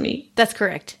think that's me. That's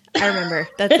correct. I remember.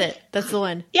 That's it. That's the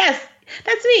one. Yes,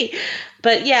 that's me.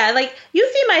 But yeah, like you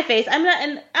see my face. I'm not,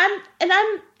 and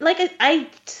I'm like I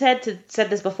said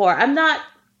this before. I'm not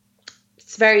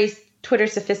very Twitter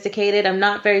sophisticated. I'm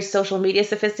not very social media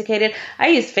sophisticated. I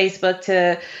use Facebook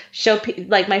to show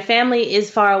like my family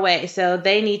is far away, so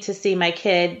they need to see my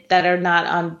kid that's not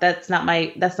on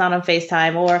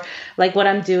FaceTime or like what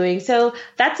I'm doing. So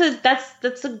that's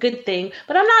a good thing.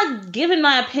 But I'm not giving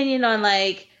my opinion on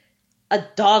like a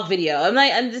dog video.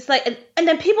 I'm just like, and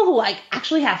then people who like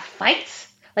actually have fights,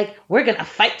 like we're gonna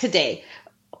fight today.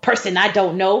 Person I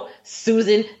don't know,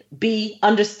 Susan B.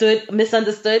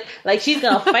 misunderstood. Like she's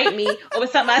gonna fight me over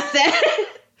something I said.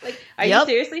 Like, are you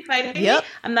seriously fighting me?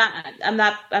 I'm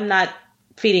not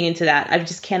feeding into that. I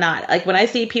just cannot. Like when I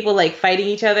see people like fighting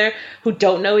each other who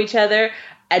don't know each other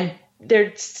and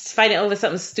they're fighting over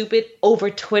something stupid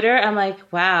over Twitter, I'm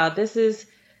like, wow, this is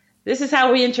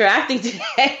how we're interacting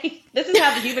today. This is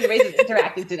how the human race is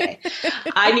interacting today.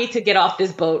 I need to get off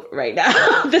this boat right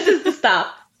now. This is the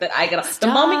stop. That I get off. The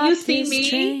moment you see me,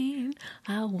 train,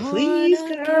 please,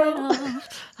 girl.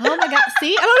 Oh my God!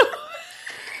 See, I don't know.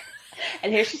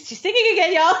 And here she's singing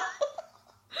again, y'all.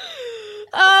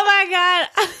 Oh my God!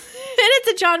 And it's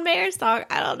a John Mayer song.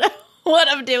 I don't know what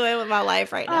I'm doing with my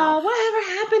life right now. Oh, whatever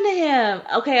happened to him?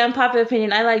 Okay, unpopular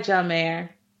opinion. I like John Mayer.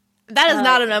 That is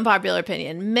not an unpopular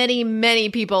opinion. Many, many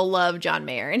people love John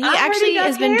Mayer. And he actually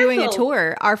has been doing a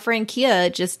tour. Our friend Kia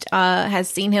just has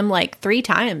seen him like 3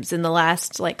 times in the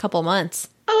last like couple months.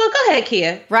 Oh, well, go ahead,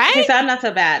 Kia. Right? Okay, so I'm not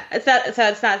so bad. It's not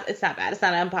bad. It's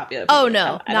not an unpopular opinion. Oh,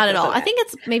 no, not at all. I think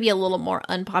it's maybe a little more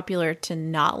unpopular to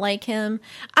not like him.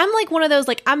 I'm like one of those,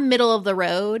 like, I'm middle of the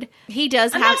road. He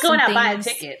does have some things. I'm not going out buying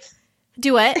tickets.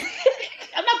 Do what?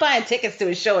 I'm not buying tickets to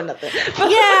his show or nothing.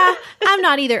 Yeah, I'm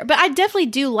not either. But I definitely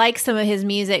do like some of his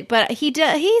music. But he's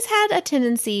had a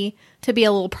tendency to be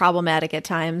a little problematic at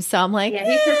times. So I'm like,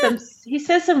 yeah, he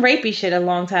said some rapey shit a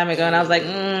long time ago, and I was like,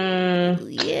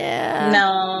 yeah,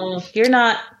 no, you're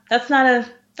not. That's not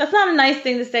a nice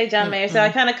thing to say, John Mayer. So I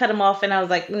kind of cut him off, and I was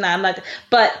like, nah, I'm not.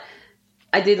 But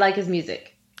I did like his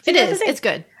music. It is. It's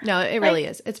good. No, it really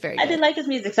is. It's very good. I did like his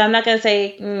music, so I'm not gonna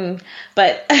say,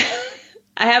 but.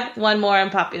 I have one more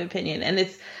unpopular opinion, and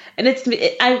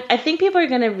I think people are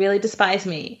going to really despise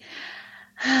me.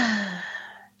 I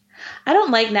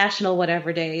don't like national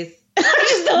whatever days. I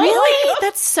just don't really? like them.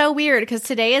 That's so weird because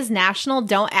today is National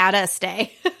Don't Add Us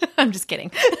Day. I'm just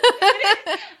kidding.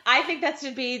 I think that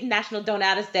should be National Don't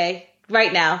Add Us Day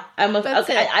right now. I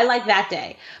like that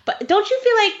day. But don't you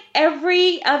feel like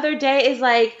every other day is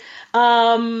like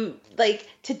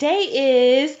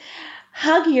today is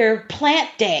Hug Your Plant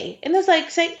Day. And it's like,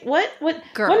 say, what?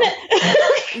 Girl.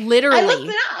 Literally. I looked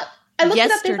it up.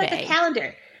 Yesterday. There's like a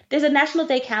calendar. There's a National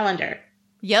Day calendar.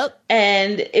 Yep.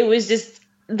 And it was just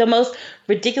the most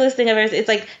ridiculous thing I've ever seen. It's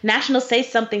like National Say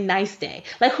Something Nice Day.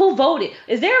 Like, who voted?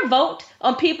 Is there a vote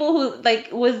on people who, like,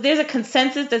 there's a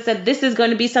consensus that said this is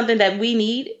going to be something that we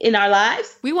need in our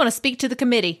lives? We want to speak to the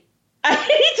committee. I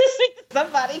need to speak to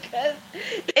somebody because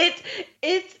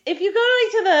it's if you go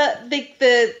to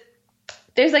the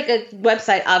there's like a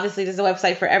website, obviously there's a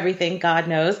website for everything, God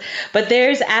knows, but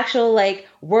there's actual like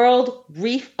World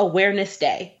Reef Awareness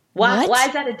Day. Why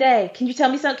is that a day? Can you tell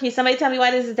me something? Can somebody tell me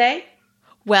why this is a day?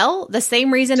 Well, the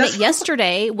same reason that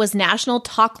yesterday was National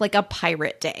Talk Like a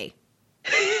Pirate Day.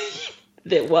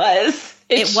 It was.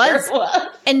 It was.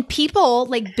 And people,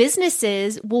 like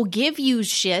businesses, will give you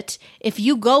shit if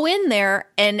you go in there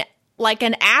and like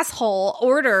an asshole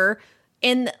order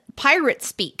in pirate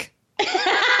speak.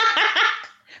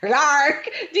 Lark.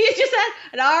 Do you just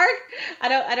say lark? I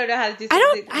don't know how to do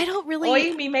something. I don't really.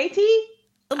 Oi, me matey.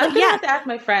 I'm gonna have to ask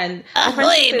my friend. My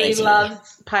friend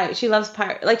loves pirate. She loves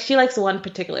pirate. Like she likes one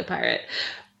particular pirate,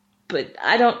 but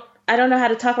I don't know how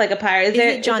to talk like a pirate. Is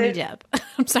it Johnny Depp?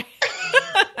 I'm sorry.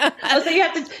 So you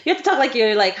have to talk like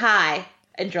you're like high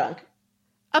and drunk.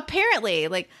 Apparently,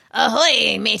 like,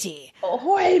 ahoy, matey.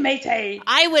 Ahoy, matey.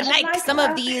 I would like some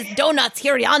of these donuts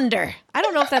here yonder. I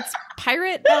don't know if that's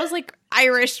pirate. That was like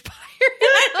Irish pirate.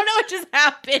 I don't know what just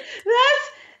happened.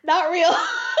 That's not real.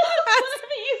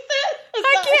 Whatever you said.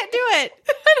 I can't do it.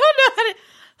 I don't know how to.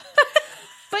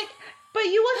 But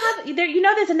you will have there. You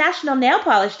know, there's a National Nail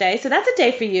Polish Day, so that's a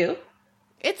day for you.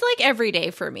 It's like every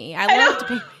day for me. I love to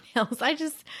paint my nails. else.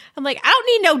 I'm like, I don't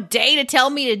need no day to tell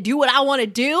me to do what I want to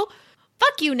do.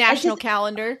 Fuck you, national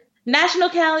calendar. National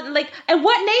calendar, like, and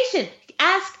what nation?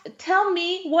 Tell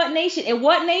me what nation. In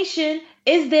what nation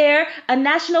is there a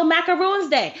National Macaroons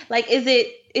Day? Like, is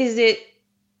it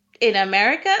in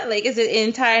America? Like, is it an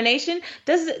entire nation?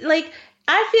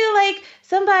 I feel like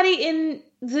somebody in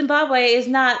Zimbabwe is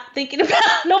not thinking about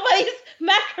nobody's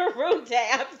Macaroon Day.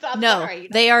 I'm sorry.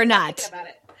 They are not.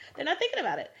 They're not thinking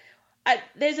about it.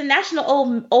 There's a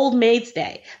National Old Maids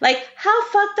Day. Like, how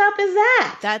fucked up is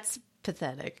that? That's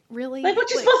pathetic. Really? Like, what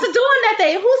you supposed to do on that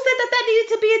day? Who said that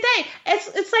needed to be a day?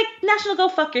 It's like National Go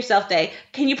Fuck Yourself Day.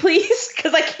 Can you please?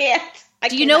 Because I can't.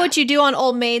 Do you know what you do on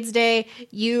Old Maids Day?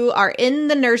 You are in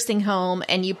the nursing home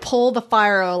and you pull the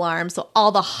fire alarm so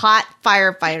all the hot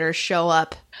firefighters show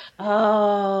up.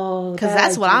 Oh. Because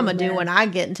that's what I'm going to do when I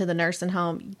get into the nursing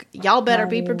home. Y'all better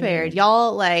be prepared.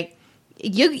 Y'all, like,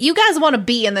 you guys want to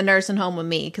be in the nursing home with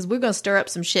me because we're going to stir up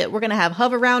some shit. We're going to have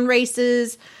hover round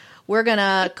races. We're going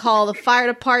to call the fire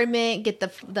department, get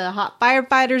the hot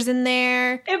firefighters in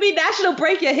there. It'd be National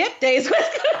Break Your Hip Days.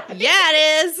 Yeah,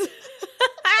 it is.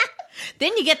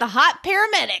 Then you get the hot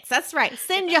paramedics. That's right.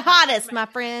 Send your hottest, my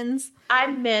friends. I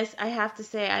have to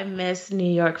say, I miss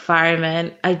New York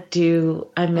firemen. I do.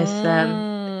 I miss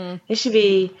them. It should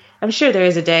be, I'm sure there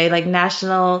is a day, like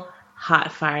National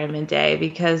Hot Fireman Day,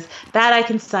 because that I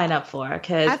can sign up for.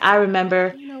 Because I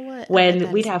remember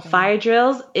when we'd have fire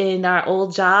drills in our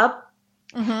old job.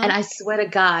 And I swear to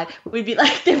God, they'd be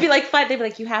like,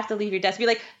 you have to leave your desk. Be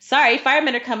like, sorry,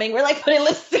 firemen are coming. We're like putting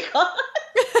lipstick on.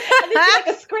 And it's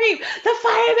like a scream. The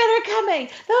firemen are coming.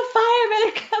 The firemen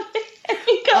are coming. And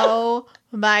we go. Oh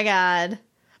my God.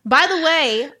 By the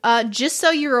way, just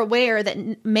so you're aware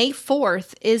that May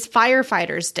 4th is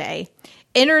Firefighters Day,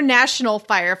 International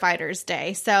Firefighters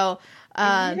Day. So,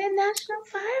 International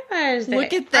Firefighters Day.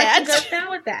 Look at that. I can go down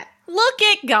with that. Look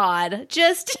at God.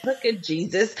 Just look at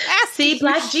Jesus. See,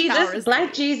 Black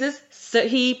Jesus. So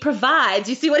he provides.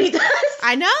 You see what he does?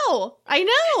 I know.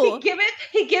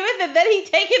 He giveth and then he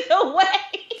taketh away.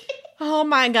 Oh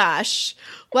my gosh.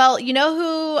 Well, you know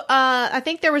who? I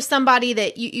think there was somebody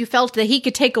that you felt that he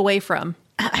could take away from.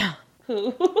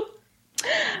 Who?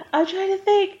 I'm trying to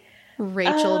think.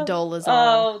 Rachel Dolezal.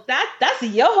 Oh, that's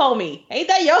your homie. Ain't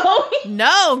that your homie?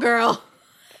 No, girl.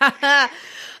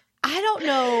 I don't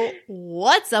know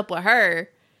what's up with her,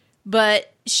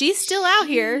 but she's still out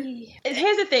here.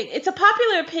 Here's the thing. It's a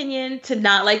popular opinion to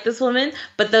not like this woman,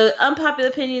 but the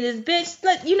unpopular opinion is,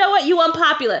 bitch, you know what? You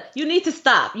unpopular. You need to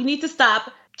stop. You need to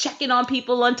stop checking on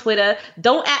people on Twitter.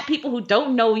 Don't at people who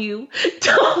don't know you.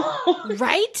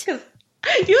 Right?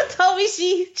 You told me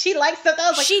she likes something. I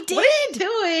was like, she did. What are you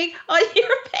doing on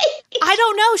your page? I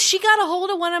don't know. She got a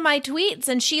hold of one of my tweets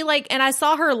and and I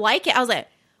saw her like it. I was like,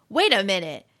 wait a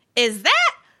minute. Is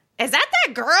that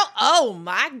girl? Oh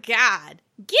my God.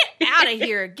 Get out of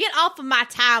here. Get off of my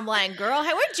timeline, girl.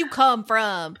 Hey, where'd you come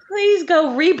from? Please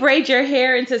go rebraid your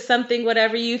hair into something,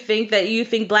 whatever you think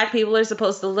Black people are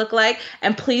supposed to look like.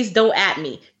 And please don't at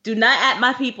me. Do not at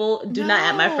my people. Do not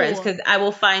at my friends, because I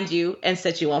will find you and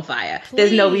set you on fire. Please.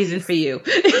 There's no reason for you.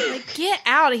 Like, get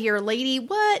out of here, lady.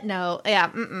 What? No.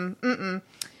 Yeah.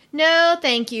 No,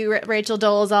 thank you, Rachel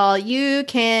Dolezal. You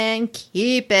can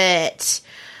keep it.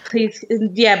 Please.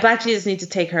 Yeah, Black Jesus needs to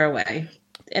take her away.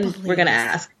 And we're going to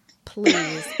ask.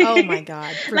 Please. Oh my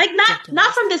God. Like,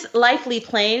 not from this lively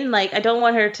plane. Like, I don't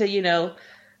want her to, did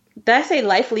I say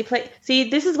lively plane? See,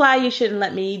 this is why you shouldn't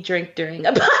let me drink during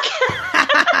a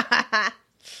podcast.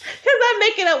 Because I'm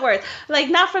making up words. Like,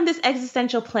 not from this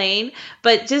existential plane,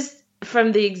 but just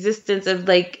from the existence of,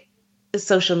 like,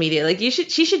 social media. Like,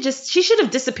 she should have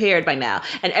disappeared by now.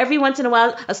 And every once in a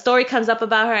while, a story comes up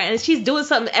about her and she's doing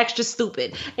something extra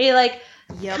stupid. And you're like,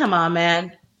 Come on,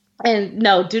 man. And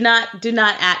no, do not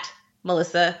at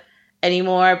Melissa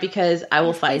anymore, because I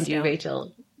will find you,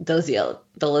 Rachel Dolezal.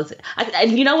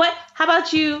 And you know what? How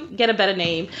about you get a better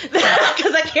name?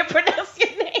 Because I can't pronounce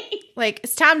your name. Like,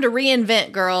 it's time to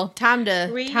reinvent, girl. Time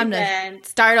to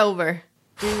start over.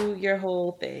 Do your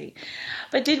whole thing.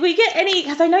 But did we get any?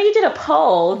 Because I know you did a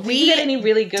poll. Did you get any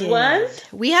really good ones?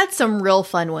 We had some real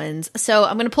fun ones. So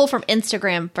I'm going to pull from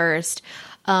Instagram first.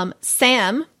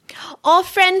 Sam, our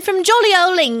friend from jolly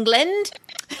old England,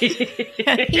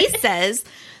 he says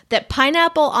that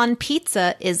pineapple on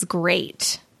pizza is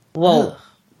great. Whoa. Ugh,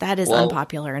 that is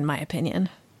unpopular in my opinion.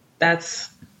 That's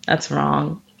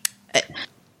wrong.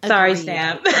 Sorry,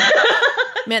 Sam.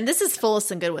 Man, this is full of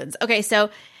some good ones. Okay, so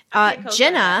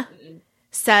Jenna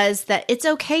says that it's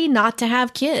okay not to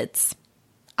have kids.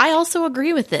 I also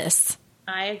agree with this.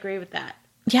 I agree with that.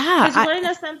 Yeah. Because you want to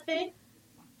know something?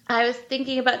 I was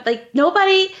thinking about, like,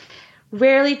 nobody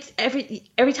rarely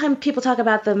every time people talk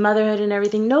about the motherhood and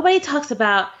everything, nobody talks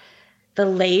about the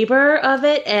labor of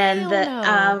it and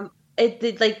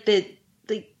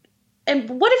and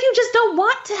what if you just don't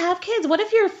want to have kids? What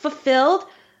if you're fulfilled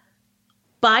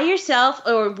by yourself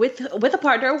or with a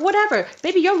partner or whatever?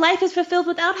 Maybe your life is fulfilled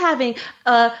without having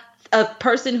a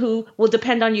person who will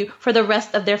depend on you for the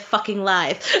rest of their fucking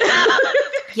life.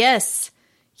 Yes.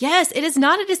 Yes, it is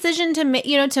not a decision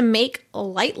to make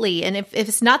lightly. And if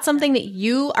it's not something that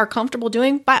you are comfortable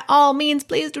doing, by all means,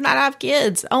 please do not have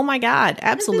kids. Oh my God,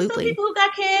 absolutely. There's some people who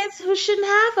got kids who shouldn't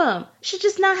have them. Should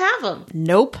just not have them.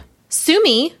 Nope.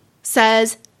 Sumi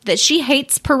says that she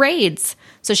hates parades.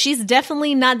 So she's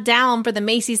definitely not down for the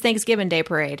Macy's Thanksgiving Day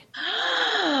Parade.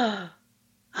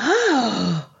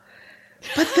 Oh,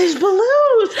 but there's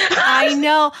balloons. I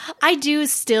know. I do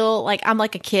still, I'm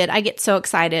like a kid. I get so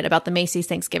excited about the Macy's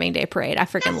Thanksgiving Day Parade. I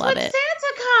freaking love it.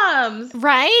 Santa comes.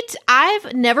 Right?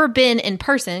 I've never been in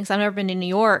person because I've never been to New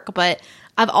York, but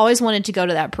I've always wanted to go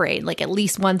to that parade, at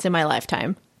least once in my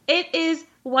lifetime. It is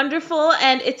wonderful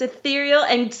and it's ethereal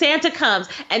and Santa comes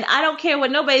and I don't care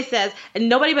what nobody says and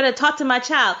nobody better talk to my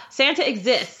child. Santa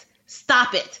exists.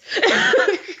 Stop it.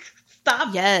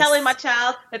 Stop telling my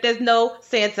child that there's no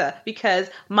Santa because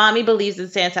mommy believes in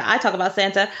Santa. I talk about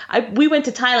Santa. We went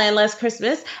to Thailand last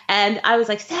Christmas and I was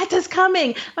like, Santa's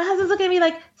coming. My husband's looking at me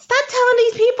like, stop telling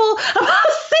these people about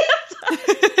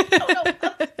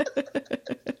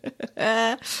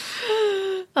Santa.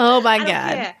 Oh my God.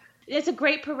 Care. It's a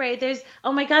great parade.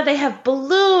 Oh my God, they have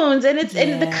balloons and it's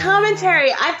in the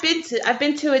commentary. I've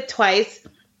been to it twice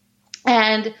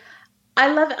and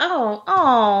I love it.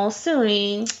 Oh,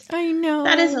 Suni. I know.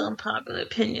 That is an unpopular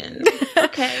opinion.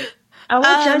 Okay. I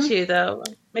won't judge you though.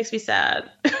 Makes me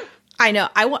sad. I know.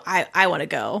 I want to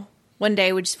go. One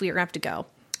day we're going to have to go.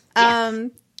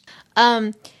 Yes.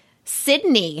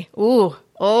 Sydney. Ooh.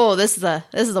 Oh, this is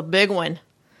a big one.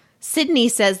 Sydney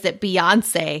says that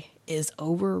Beyonce is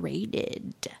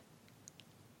overrated.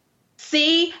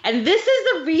 See, and this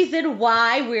is the reason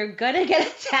why we're gonna get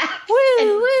attacked. We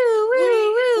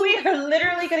are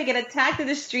literally gonna get attacked in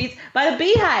the streets by the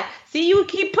Beehive. See, you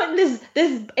keep putting this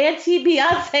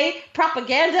anti-Beyonce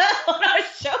propaganda on our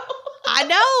show. I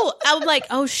know. I'm like,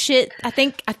 oh shit. I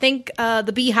think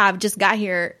the Beehive just got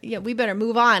here. Yeah, we better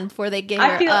move on before they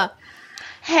get here.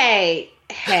 Hey.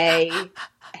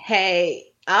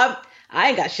 I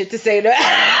ain't got shit to say.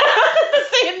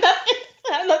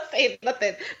 I'm not saying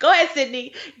nothing. Go ahead,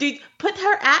 Sydney. Dude, put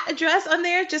her address on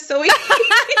there just so we.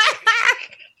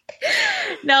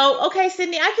 No, okay,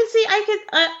 Sydney.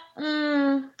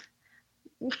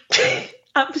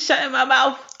 I'm shutting my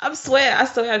mouth. I swear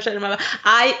I'm shutting my mouth.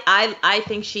 I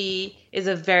think she is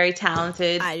a very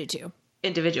talented. I do too.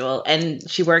 Individual, and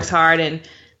she works hard. And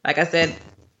like I said.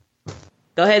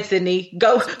 Go ahead, Sydney.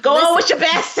 Go on with your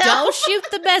best self. Don't shoot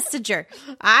the messenger.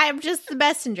 I'm just the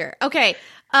messenger. Okay.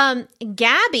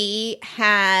 Gabby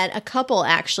had a couple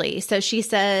actually. So she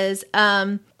says,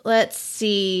 let's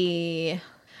see.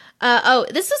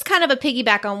 This is kind of a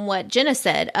piggyback on what Jenna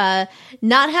said.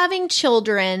 Not having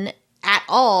children at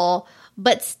all,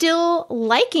 but still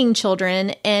liking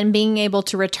children and being able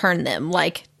to return them,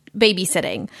 like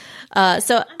babysitting.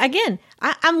 So again,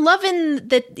 I'm loving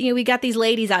that, we got these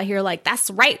ladies out here like,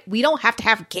 that's right. We don't have to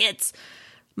have kids.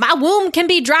 My womb can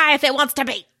be dry if it wants to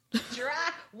be. Dry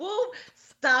womb?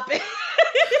 Stop it.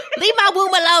 Leave my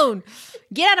womb alone.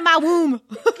 Get out of my womb.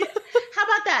 How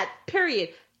about that? Period.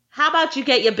 How about you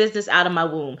get your business out of my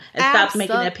womb and stop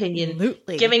making an opinion,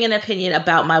 giving an opinion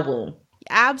about my womb.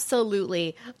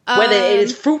 Absolutely. Whether it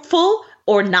is fruitful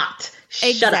or not.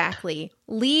 Exactly.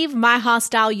 Leave my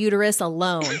hostile uterus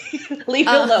alone. Leave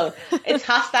it alone. It's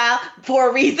hostile for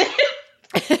a reason.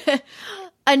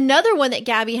 Another one that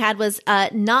Gabby had was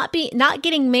not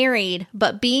getting married,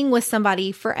 but being with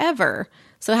somebody forever.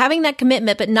 So having that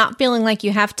commitment, but not feeling like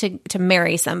you have to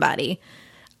marry somebody.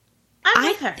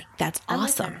 I think that's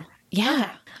awesome. Yeah.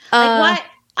 What?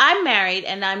 I'm married,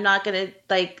 and I'm not gonna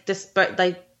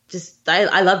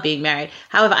I love being married.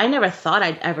 However, I never thought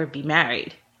I'd ever be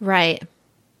married. Right.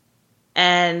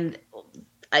 And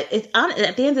at the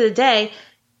end of the day,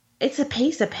 it's a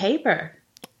piece of paper.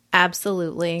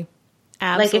 Absolutely.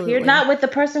 Like if you're not with the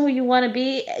person who you want to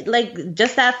be, like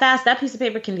just that fast, that piece of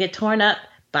paper can get torn up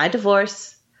by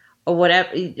divorce or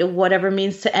whatever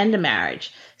means to end a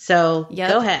marriage. So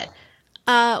Go ahead.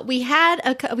 We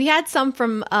had some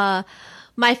from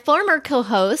my former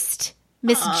co-host,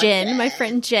 Miss Jen, my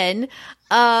friend Jen.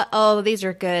 These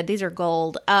are good. These are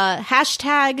gold.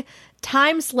 Hashtag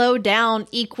time slow down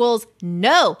equals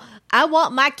no. I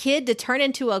want my kid to turn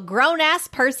into a grown ass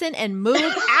person and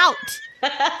move out.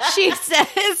 She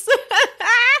says.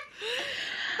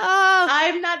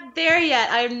 I'm not there yet.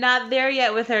 I'm not there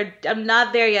yet with her. I'm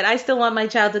not there yet. I still want my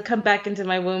child to come back into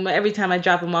my womb every time I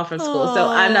drop him off from school. So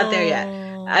I'm not there yet.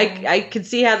 I can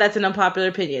see how that's an unpopular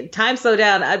opinion. Time slow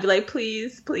down. I'd be like,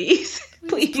 please, please,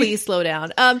 please. Please slow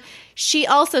down. She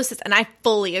also says, and I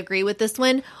fully agree with this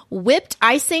one, whipped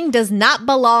icing does not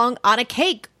belong on a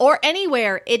cake or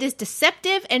anywhere. It is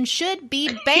deceptive and should be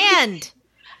banned.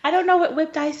 I don't know what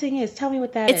whipped icing is. Tell me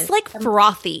what that is. It's like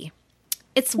frothy.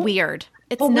 It's weird.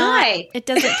 It's not. Why? It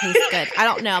doesn't taste good. I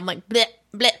don't know. I'm like, bleh,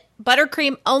 bleh.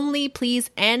 Buttercream only, please,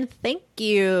 and thank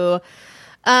you.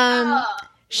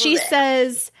 She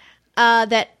says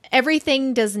that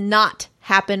everything does not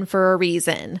happen for a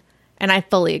reason. And I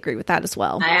fully agree with that as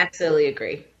well. I absolutely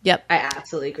agree. Yep. I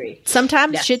absolutely agree.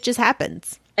 Sometimes shit just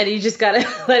happens. And you just got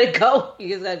to let it go. You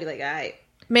just got to be like, all right.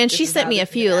 Man, she sent me a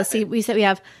few. Let's see. We said we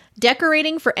have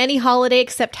decorating for any holiday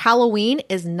except Halloween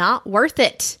is not worth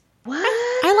it. What?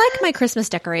 I like my Christmas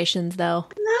decorations, though.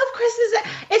 Love Christmas.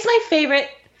 It's my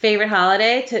favorite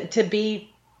holiday, to be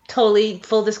totally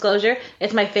full disclosure.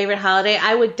 It's my favorite holiday.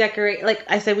 I would decorate, like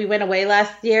I said, we went away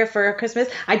last year for Christmas.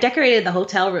 I decorated the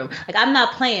hotel room. Like, I'm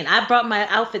not playing. I brought my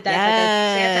outfit that's like a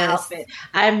Santa outfit.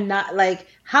 I'm not like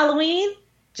Halloween,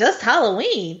 just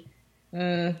Halloween.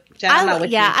 Jen,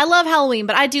 I love Halloween,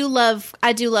 but I do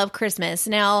love Christmas.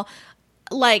 Now,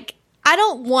 like, I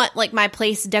don't want like my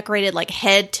place decorated like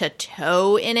head to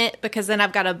toe in it, because then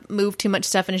I've got to move too much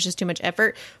stuff and it's just too much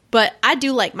effort. But I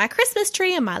do like my Christmas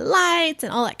tree and my lights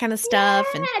and all that kind of stuff.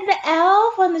 Yeah, and the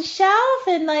elf on the shelf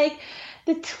and like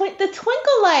the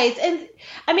twinkle lights. And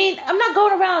I mean, I'm not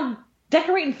going around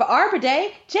decorating for Arbor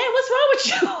Day. Jen, what's wrong with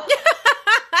you?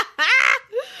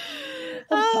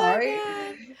 I'm sorry.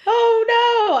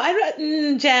 Oh no, I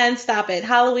don't. Jen, stop it.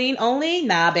 Halloween only?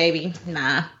 Nah, baby.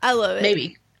 Nah. I love it.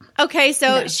 Maybe. Okay,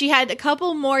 so she had a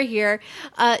couple more here.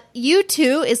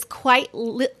 U2 is quite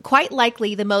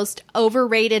likely the most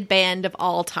overrated band of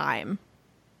all time.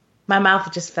 My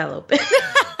mouth just fell open.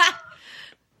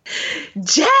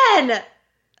 Jen!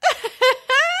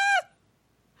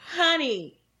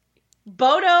 Honey.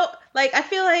 Bono, like, I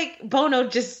feel like Bono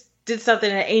just did something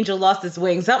and an angel lost its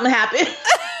wings. Something happened.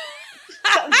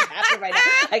 Something happened right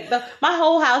now. Like, my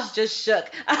whole house just shook.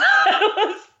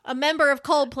 A member of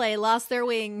Coldplay lost their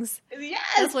wings. Yes,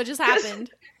 that's what just happened.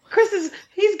 Chris is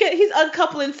he's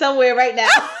uncoupling somewhere right now.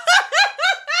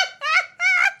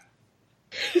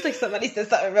 He's like, somebody said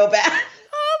something real bad.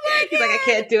 Oh my God. He's like, I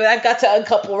can't do it. I've got to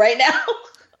uncouple right now.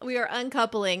 We are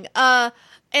uncoupling. And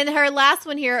her last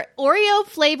one here: Oreo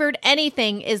flavored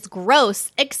anything is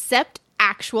gross except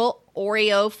actual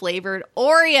Oreo flavored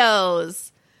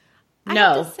Oreos.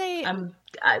 No, I'm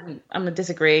gonna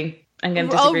disagree. I'm gonna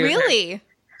disagree. Oh, really?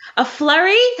 A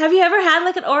flurry? Have you ever had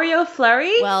like an Oreo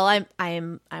flurry? Well,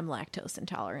 I'm lactose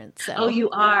intolerant. So. Oh, you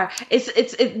are.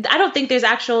 I don't think there's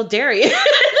actual dairy.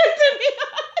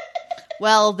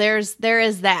 Well, there is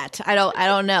that. I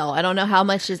don't know. I don't know how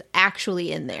much is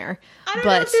actually in there. I don't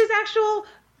know if there's actual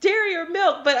dairy or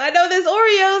milk, but I know there's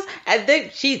Oreos,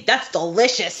 and that's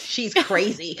delicious. She's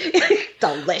crazy.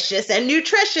 Delicious and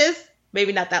nutritious.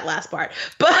 Maybe not that last part,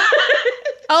 but.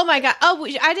 Oh my God. Oh,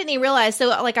 I didn't even realize. So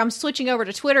like, I'm switching over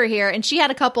to Twitter here, and she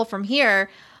had a couple from here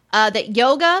that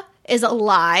yoga is a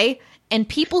lie and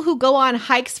people who go on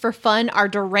hikes for fun are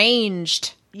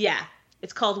deranged. Yeah.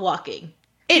 It's called walking.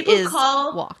 People is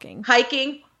call walking.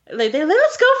 Hiking.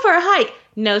 Let's go for a hike.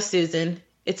 No, Susan.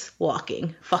 It's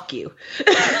walking. Fuck you.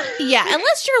 Yeah.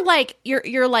 Unless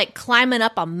you're like climbing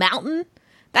up a mountain,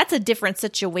 that's a different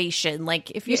situation.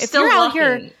 Like if you're out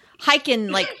here hiking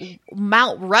like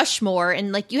Mount Rushmore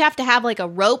and like you have to have like a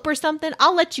rope or something,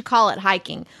 I'll let you call it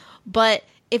hiking. But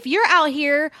if you're out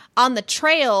here on the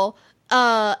trail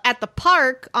at the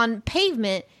park on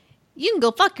pavement, you can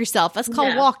go fuck yourself. That's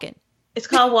called walking. It's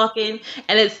called walking,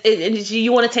 and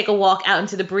you want to take a walk out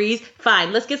into the breeze.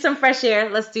 Fine, let's get some fresh air.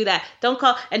 Let's do that.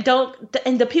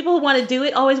 And the people who want to do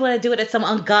it always want to do it at some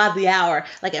ungodly hour,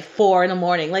 like at 4 a.m.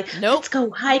 Like, nope. Let's go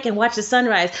hike and watch the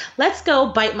sunrise. Let's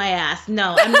go bite my ass.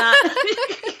 No, I'm not.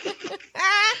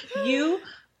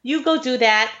 You go do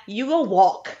that. You go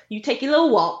walk. You take your little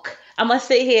walk. I'm gonna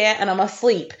sit here and I'm gonna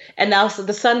sleep, and now so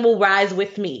the sun will rise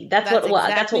with me. That's what will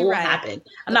happen.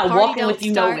 I'm not walking with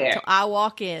you nowhere. Till I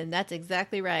walk in. That's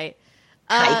exactly right.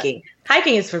 Hiking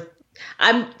is for.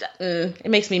 It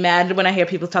makes me mad when I hear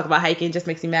people talk about hiking. It just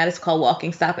makes me mad. It's called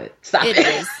walking. Stop it. It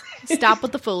is. Stop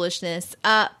with the foolishness.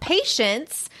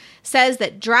 Patience says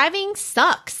that driving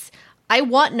sucks. I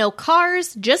want no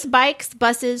cars, just bikes,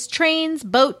 buses, trains,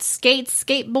 boats, skates,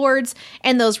 skateboards,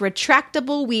 and those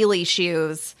retractable wheelie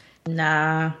shoes.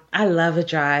 Nah, I love a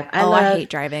drive. I hate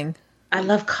driving. I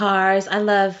love cars. I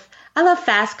love I love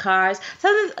fast cars.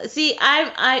 See,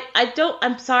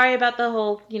 I'm sorry about the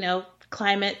whole,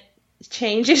 climate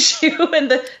change issue and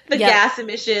the gas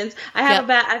emissions.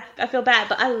 I feel bad,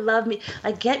 but I love me.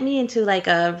 Like, get me into like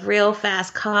a real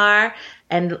fast car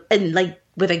and like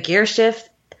with a gear shift.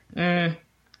 No,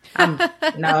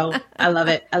 I love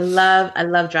it. I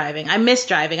love driving. I miss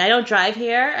driving. I don't drive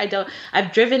here.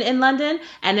 I've driven in London,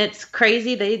 and it's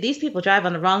crazy. These people drive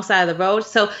on the wrong side of the road.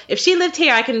 So if she lived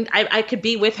here, I could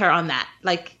be with her on that.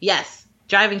 Like, yes,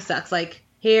 driving sucks. Like,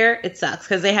 here it sucks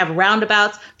because they have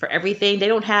roundabouts for everything. They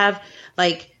don't have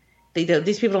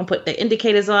these people don't put the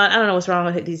indicators on. I don't know what's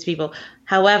wrong with these people.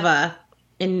 However,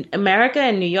 in America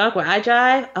and New York where I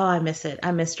drive, I miss it.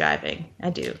 I miss driving.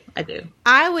 I do.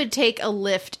 I would take a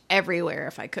Lyft everywhere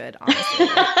if I could, honestly.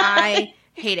 I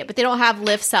hate it. But they don't have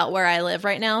Lyfts out where I live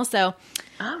right now, so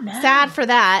sad for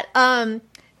that.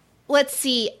 Let's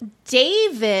see.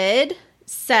 David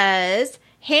says,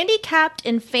 handicapped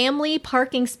and family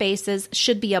parking spaces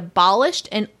should be abolished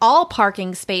and all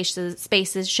parking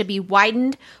spaces should be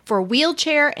widened for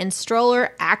wheelchair and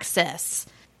stroller access.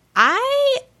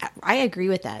 I agree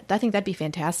with that. I think that'd be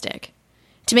fantastic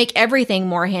to make everything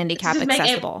more handicap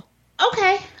accessible.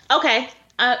 Okay,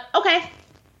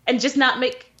 and just not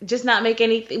make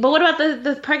anything. But what about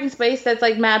the parking space that's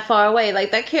like mad far away?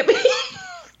 Like, that can't be.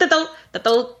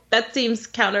 that seems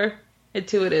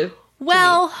counterintuitive.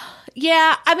 Well,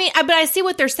 yeah. I mean, but I see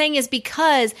what they're saying is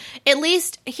because at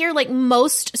least here, like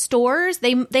most stores,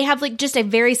 they have like just a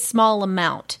very small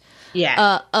amount.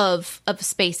 Yeah. Of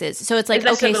spaces. So it's like,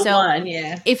 okay, so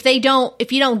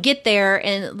if you don't get there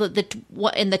and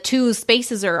the two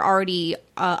spaces are already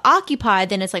occupied,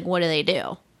 then it's like, what do they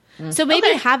do? So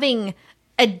maybe having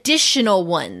additional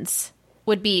ones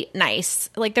would be nice.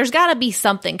 Like, there's got to be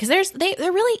something because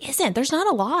there really isn't. There's not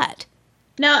a lot.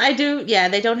 No, I do. Yeah,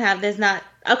 they don't have. There's not.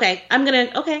 Okay, I'm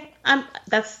gonna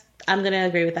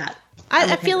agree with that.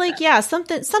 I feel like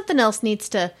something else needs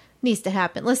to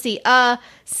happen. Let's see.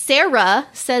 Sarah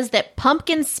says that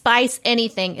pumpkin spice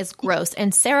anything is gross.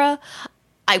 And Sarah,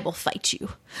 I will fight you.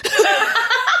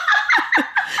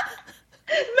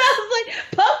 Smells like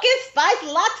pumpkin spice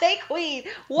latte queen.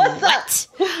 What's up?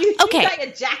 You like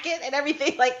a jacket and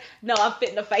everything. Like, no, I'm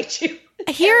fitting to fight you.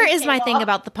 Here is my thing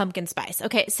about the pumpkin spice.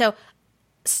 Okay, so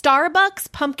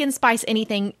Starbucks pumpkin spice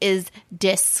anything is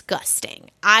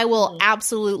disgusting. I will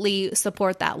absolutely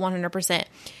support that 100%.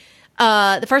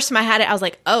 The first time I had it, I was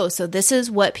like, oh, so this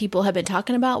is what people have been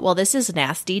talking about? Well, this is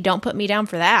nasty. Don't put me down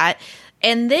for that.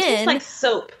 And then it's like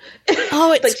soap.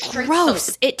 Oh, it's like gross.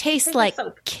 Soap. It tastes like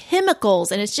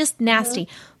chemicals and it's just nasty.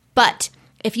 But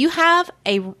if you have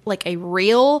a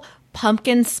real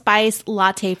pumpkin spice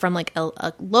latte from like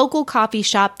a local coffee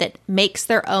shop that makes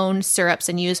their own syrups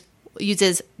and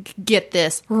uses, get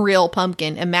this, real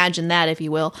pumpkin, imagine that, if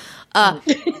you will.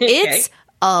 Okay.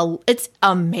 It's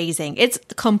amazing. It's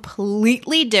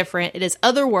completely different. It is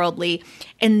otherworldly.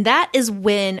 And that is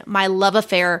when my love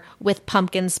affair with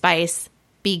pumpkin spice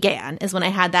began, is when I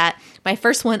had that. My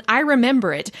first one, I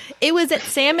remember it. It was at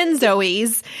Sam and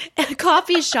Zoe's, a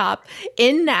coffee shop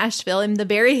in Nashville in the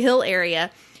Berry Hill area.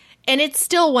 And it's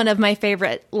still one of my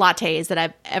favorite lattes that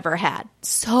I've ever had.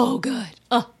 So good.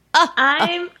 You're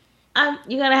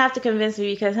going to have to convince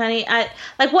me because, honey,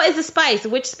 what is the spice?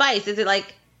 Which spice? Is it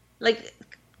like, as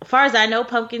far as I know,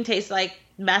 pumpkin tastes like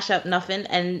mashup nothing,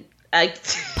 and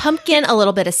pumpkin, a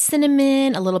little bit of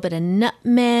cinnamon, a little bit of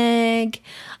nutmeg.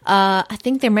 I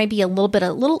think there might be a little bit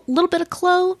of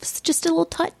cloves, just a little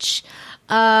touch.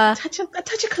 A touch of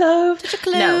cloves.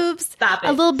 No, stop it.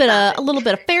 A little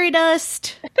bit of fairy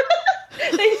dust.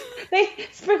 they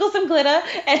sprinkle some glitter,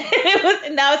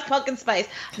 and now it's pumpkin spice.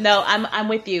 No, I'm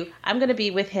with you. I'm gonna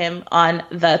be with him on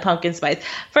the pumpkin spice.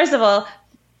 First of all,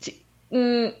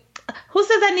 who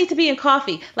says that needs to be in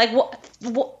coffee? Like,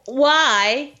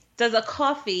 why does a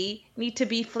coffee need to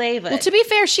be flavored? Well, to be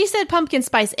fair, she said pumpkin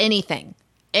spice anything.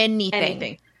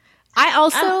 I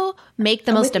also make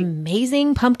the most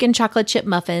amazing pumpkin chocolate chip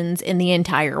muffins in the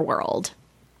entire world.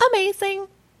 Amazing.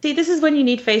 See, this is when you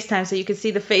need FaceTime so you can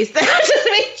see the face that I just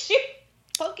made you.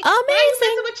 Pumpkin. Amazing.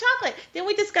 Messing with chocolate. Didn't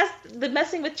we discuss the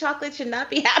messing with chocolate should not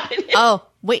be happening? Oh,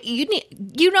 wait,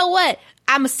 you know what?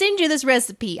 I'm going to send you this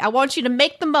recipe. I want you to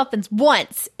make the muffins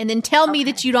once and then tell me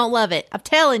that you don't love it. I'm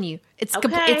telling you. It's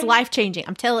life-changing.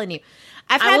 I'm telling you.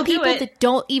 I've had people that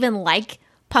don't even like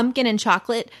pumpkin and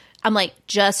chocolate. I'm like,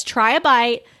 just try a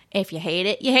bite. If you hate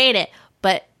it, you hate it.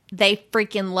 But they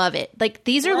freaking love it. Like,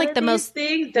 these are like the most...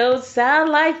 These things don't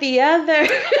sound like the other.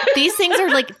 These things are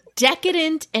like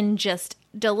decadent and just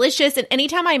delicious. And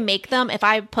anytime I make them, if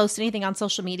I post anything on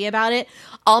social media about it,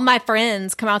 all my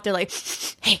friends come out there like,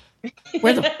 hey,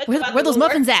 where those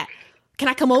muffins at? Can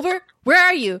I come over? Where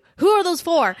are you? Who are those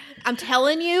for? I'm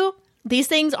telling you, these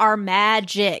things are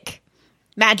magic.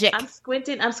 Magic. I'm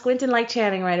squinting like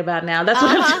Channing right about now. That's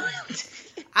what I'm doing.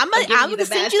 I'm gonna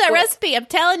send you that recipe. I'm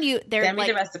telling you, they're send me like,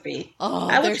 the recipe. Oh,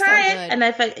 I will try so it, and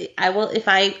I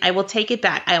will take it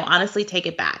back. I will honestly take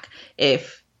it back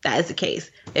if that is the case.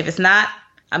 If it's not,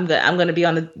 I'm gonna be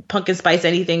on the pumpkin spice.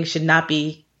 Anything should not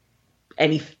be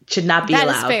allowed.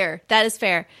 That is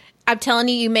fair. I'm telling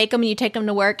you, you make them and you take them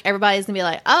to work. Everybody's gonna be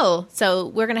like, oh, so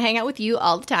we're gonna hang out with you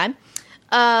all the time.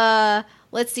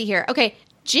 Let's see here. Okay,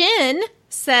 Jen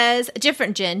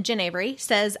Avery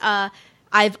says,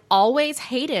 I've always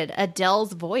hated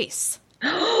Adele's voice.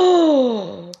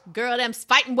 Oh, girl, them's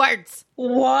fighting words.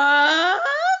 What?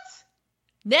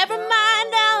 Never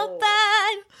mind, I'll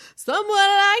find someone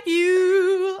like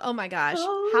you. Oh my gosh,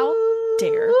 how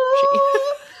dare she?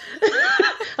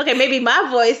 Okay, maybe my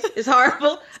voice is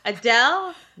horrible.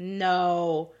 Adele,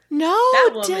 no,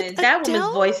 that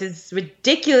woman's voice is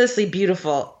ridiculously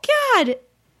beautiful. God,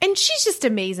 and she's just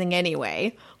amazing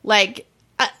anyway. Like,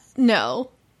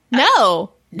 no. That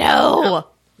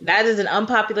is an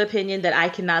unpopular opinion that I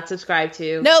cannot subscribe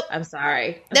to. Nope. I'm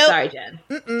sorry. Sorry, Jen.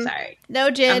 Mm-mm. Sorry.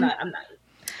 No, Jen. I'm not.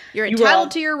 You're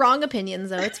entitled to your wrong opinions,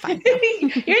 though. It's fine.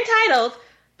 You're entitled,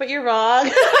 but you're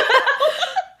wrong.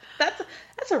 That's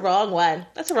a wrong one.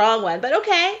 But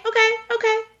okay.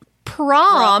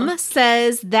 Prom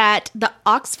says that the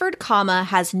Oxford comma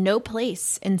has no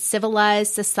place in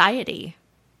civilized society.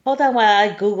 Hold on while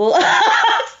I Google.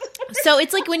 So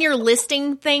it's like when you're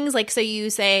listing things, like, so you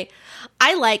say,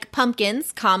 I like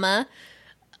pumpkins, comma,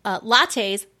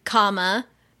 lattes, comma,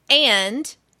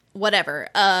 and whatever,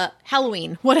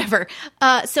 Halloween, whatever.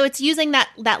 So it's using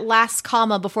that last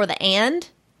comma before the and so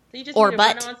you just or need a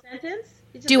but. run-on sentence?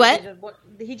 Do what?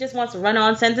 He just wants a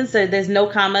run-on sentence, so there's no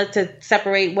comma to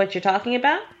separate what you're talking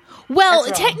about? Well,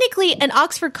 technically, an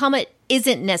Oxford comma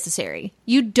isn't necessary.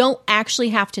 You don't actually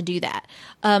have to do that.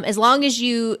 As long as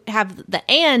you have the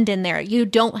and in there, you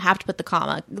don't have to put the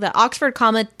comma. The Oxford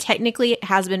comma technically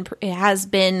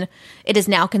it is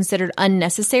now considered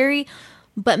unnecessary.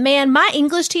 But man, my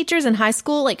English teachers in high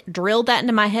school like drilled that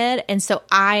into my head, and so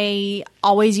I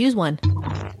always use one.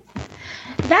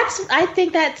 I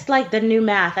think that's like the new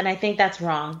math, and I think that's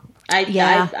wrong.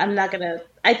 I'm not gonna.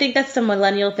 I think that's the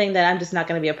millennial thing that I'm just not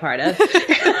gonna be a part of.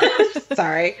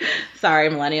 Sorry,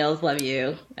 millennials, love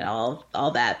you and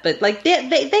all that, but like they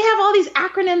have all these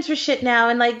acronyms for shit now,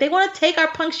 and like they want to take our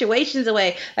punctuations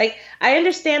away. Like I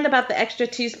understand about the extra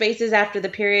 2 spaces after the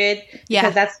period,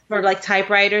 because that's for like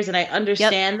typewriters, and I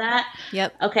understand that.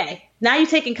 Yep. Okay, now you're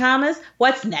taking commas.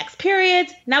 What's next?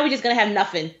 Periods. Now we're just gonna have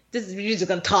nothing. You're just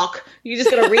gonna talk. You're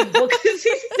just gonna read books.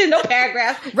 There's no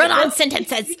paragraphs. Run-on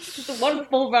sentences. Just a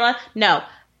wonderful run-on.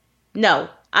 No,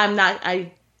 I'm not.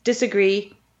 I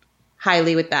disagree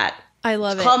highly with that. I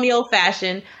love it. Call me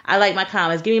old-fashioned. I like my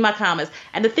commas. Give me my commas.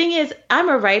 And the thing is, I'm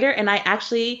a writer, and I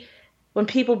actually, when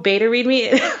people beta read me,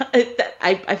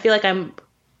 I feel like I'm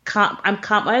what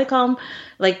do I call them?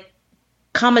 Like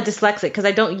comma dyslexic, because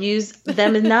I don't use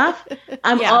them enough.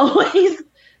 I'm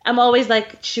always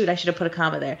like, shoot, I should have put a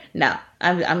comma there. No,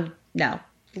 no.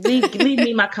 Leave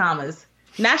me my commas.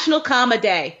 National Comma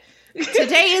Day.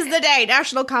 Today is the day,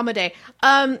 National Comma Day.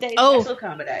 National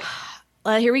Comma Day.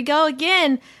 Here we go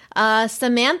again.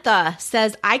 Samantha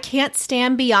says, I can't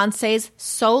stand Beyonce's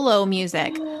solo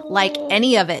music, like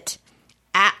any of it,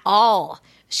 at all.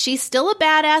 She's still a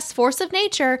badass force of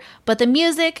nature, but the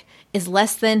music is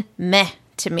less than meh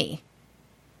to me.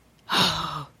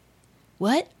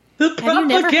 What? The Have you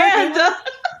never heard propaganda. that?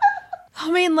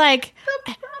 I mean, like,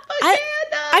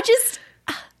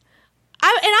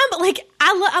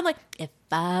 I'm like, if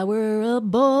I were a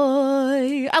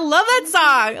boy. I love that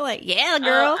song. I'm like, yeah,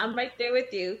 girl. I'm right there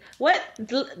with you. What?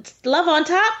 Love on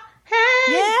Top? Hey,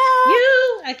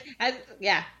 yeah.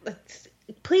 Yeah.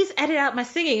 Please edit out my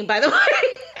singing, by the way.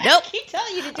 Nope. I keep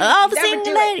telling you to do All it. the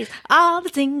single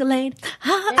ladies.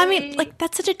 I mean, like,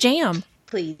 that's such a jam.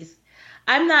 Please.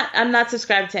 I'm not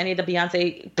subscribed to any of the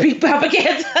Beyonce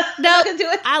propaganda. No, do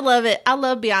it. I love it. I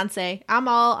love Beyonce. I'm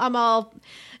all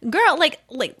girl,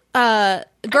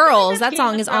 Girls. That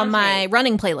song is on my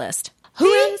running playlist.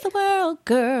 Who is the world,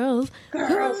 girls? Who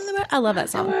is the world? I love that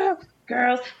song.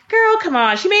 Girl, come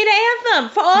on. She made an anthem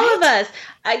for all of us.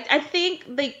 I think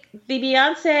like the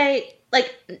Beyonce,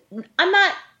 like I'm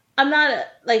not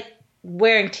like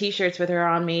wearing t-shirts with her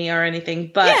on me or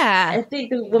anything, but yeah. I think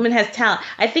the woman has talent.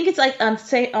 I think it's like on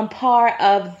par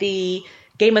of the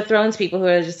Game of Thrones people who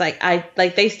are just like,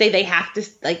 they say they have to,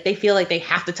 like, they feel like they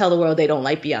have to tell the world they don't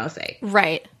like Beyonce.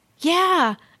 Right.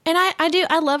 Yeah. And I do.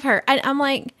 I love her. I'm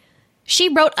like, She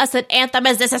wrote us an anthem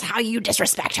as this is how you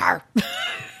disrespect her.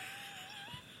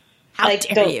 How Like,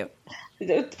 dare don't- you?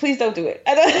 Please don't do it.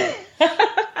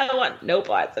 I don't want no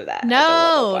parts of that. I don't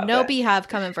No, want no parts of beehive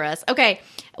coming for us. Okay,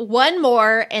 one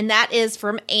more, and that is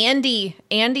from Andy.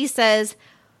 Andy says,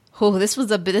 "Oh, this is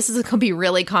going to be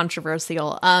really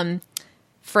controversial.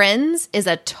 Friends is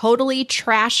a totally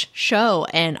trash show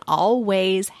and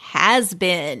always has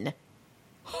been."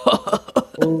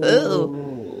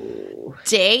 Ooh.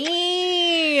 Damn.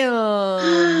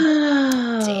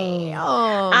 that. Damn.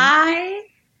 I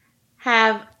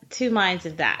have two minds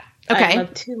of that. Okay. I'm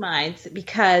of two minds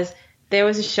because there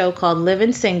was a show called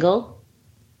Living Single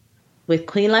with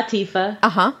Queen Latifah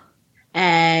Uh-huh.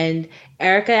 and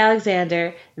Erica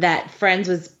Alexander that Friends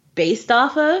was based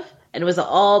off of, and it was an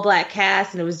all black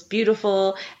cast, and it was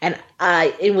beautiful, and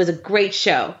it was a great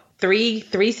show.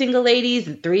 Three single ladies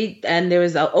and there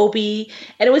was a Opie,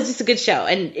 and it was just a good show.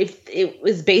 And it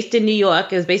was based in New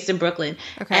York, it was based in Brooklyn,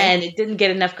 Okay. and it didn't get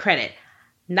enough credit.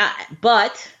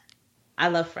 But I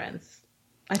love Friends.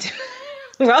 I do.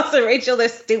 Ross and Rachel, they're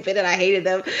stupid, and I hated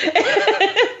them,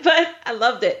 but I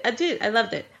loved it. I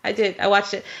loved it. I did. I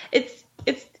watched it. It's.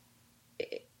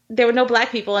 There were no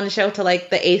black people on the show till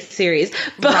like the 8th series,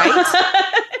 but Right.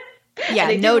 Yeah,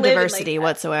 they no didn't live in, diversity like,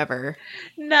 whatsoever.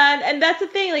 none. And that's the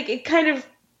thing. Like, it kind of,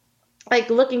 like,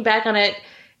 looking back on it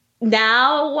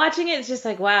now, watching it, it's just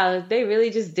like, wow, they really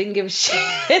just didn't give a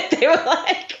shit. They were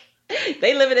like,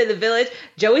 they living in the village.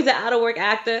 Joey's an out of work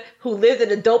actor who lives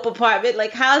in a dope apartment.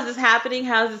 Like, how is this happening?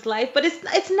 How is this life? But it's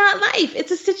not life.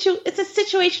 It's a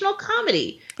situational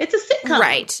comedy. It's a sitcom.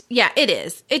 Right. Yeah, it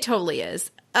is. It totally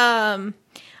is.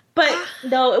 But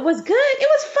no, it was good. It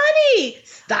was funny.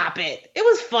 Stop it. It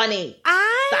was funny.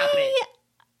 Stop it.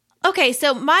 Okay,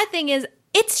 so my thing is,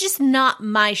 it's just not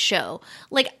my show.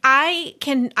 Like, I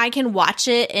can watch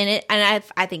it and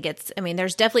I think it's, I mean,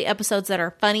 there's definitely episodes that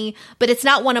are funny, but it's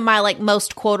not one of my like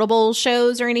most quotable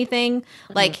shows or anything.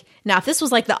 Mm-hmm. Like, now if this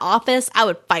was like The Office, I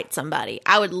would fight somebody.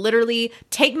 I would literally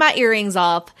take my earrings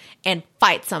off and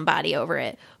fight somebody over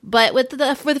it. But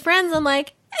with Friends, I'm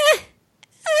like, I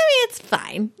mean, it's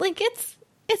fine. Like,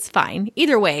 it's fine.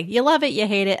 Either way, you love it, you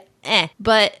hate it,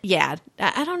 But yeah,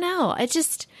 I don't know.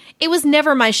 It was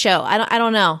never my show. I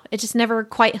don't know. It just never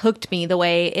quite hooked me the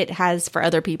way it has for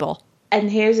other people.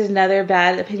 And here's another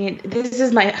bad opinion. This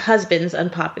is my husband's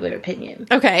unpopular opinion.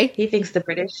 Okay. He thinks the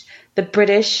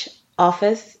British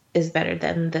Office is better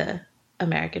than the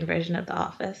American version of The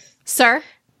Office. Sir,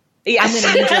 Yes. I'm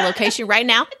going to need your location right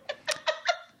now.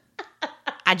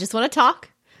 I just want to talk.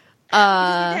 We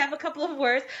just need to have a couple of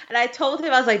words. And I told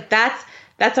him, I was like,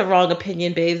 that's a wrong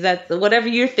opinion, babes. That's whatever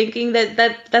you're thinking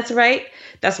that's right.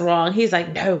 That's wrong. He's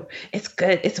like, no, it's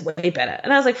good. It's way better.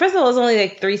 And I was like, first of all, it's only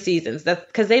like 3 seasons. That's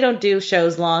because they don't do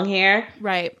shows long here.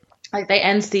 Right. Like they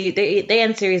end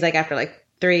series like after like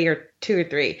 2 or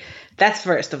 3. That's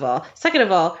first of all. Second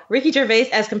of all, Ricky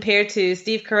Gervais as compared to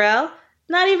Steve Carell,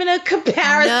 not even a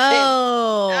comparison.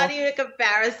 No. Not even a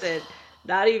comparison.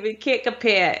 Not even, can't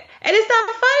compare. And it's not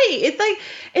funny. It's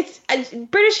like,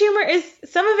 British humor is,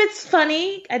 some of it's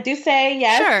funny. I do say,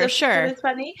 yes. Sure. Some of it's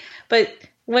funny. But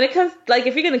when it comes, like,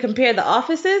 if you're going to compare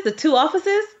the 2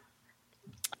 offices,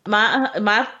 my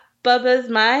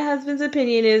husband's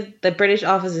opinion is the British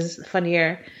Office is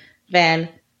funnier than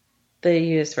the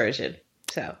US version.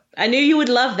 So I knew you would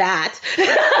love that.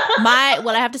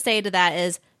 What I have to say to that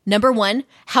is, number 1,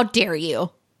 how dare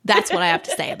you? That's what I have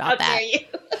to say about that. Dare you.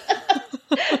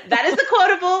 That is the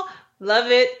quotable.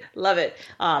 Love it.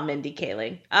 Oh, Mindy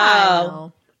Kaling.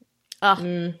 Oh, I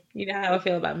know. You know how I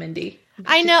feel about Mindy.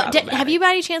 I She's know. problematic. Have you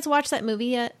by any chance watched that movie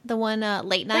yet? The one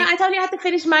Late Night? Yeah, I told you I had to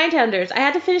finish Mindhunters. I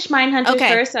had to finish Mindhunters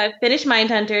first. So I finished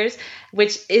Mindhunters,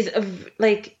 which is a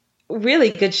really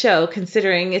good show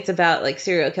considering it's about like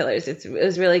serial killers. It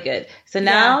was really good. So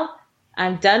now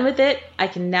I'm done with it. I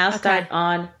can now start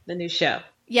on the new show.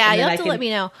 Yeah, you'll have to let me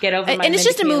know. Get over my and it's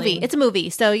just a movie. feeling. It's a movie,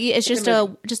 so it's just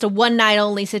a one night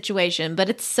only situation. But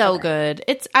it's so good.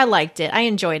 I liked it. I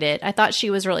enjoyed it. I thought she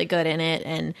was really good in it,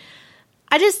 and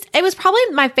it was probably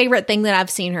my favorite thing that I've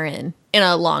seen her in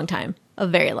a long time, a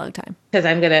very long time. Because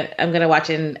I'm gonna watch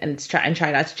it and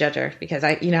try not to judge her because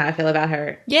you know how I feel about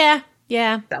her. Yeah.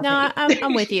 No,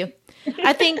 I'm with you.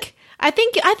 I think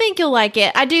you'll like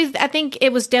it. I do. I think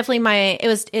it was definitely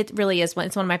it really is.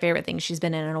 It's one of my favorite things she's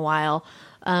been in a while.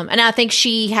 And I think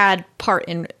she had part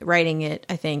in writing it.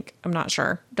 I think. I'm not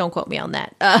sure. Don't quote me on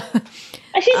that.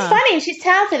 She's funny. She's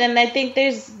talented, and I think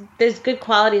there's good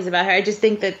qualities about her. I just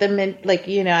think that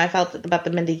I felt about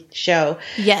the Mindy show.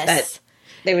 Yes, that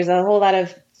there was a whole lot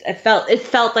of. It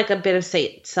felt like a bit of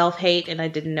self-hate, and I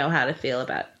didn't know how to feel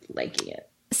about liking it.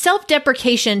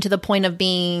 Self-deprecation to the point of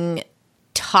being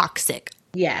toxic.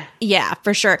 Yeah. Yeah,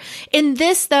 for sure. In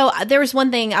this, though, there was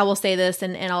one thing, I will say this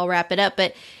and I'll wrap it up,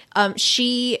 but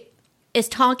she is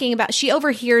talking about, she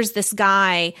overhears this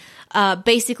guy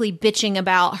basically bitching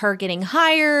about her getting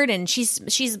hired, and she's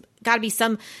got to be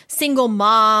some single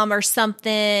mom or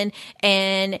something,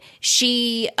 and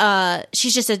she's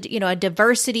just a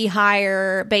diversity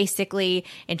hire basically,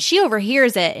 and she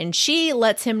overhears it and she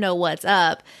lets him know what's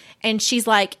up, and she's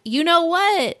like, you know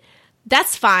what?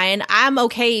 That's fine. I'm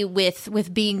okay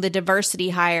with being the diversity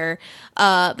hire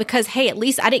because, hey, at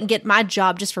least I didn't get my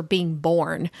job just for being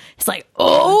born. It's like,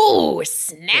 oh,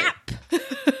 snap.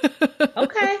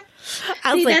 Okay.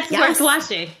 I was like, that's worth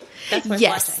watching. That's worth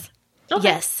watching. Okay.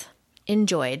 Yes.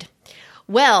 Enjoyed.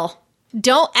 Well,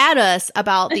 don't add us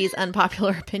about these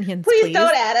unpopular opinions, please. Please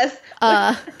don't add us.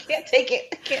 I can't take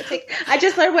it. I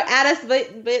just learned what add us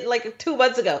but like 2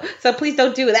 months ago. So please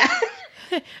don't do that.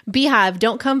 Beehive,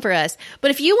 don't come for us.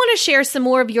 But if you want to share some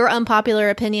more of your unpopular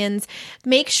opinions,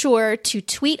 make sure to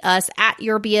tweet us at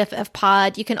Your BFF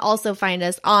Pod. You can also find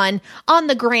us on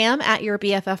the gram at Your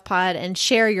BFF Pod and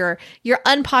share your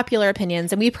unpopular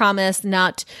opinions. And we promise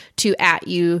not to at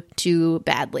you too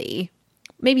badly.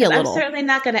 Maybe a little. I'm certainly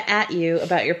not going to at you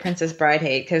about your Princess Bride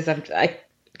hate because I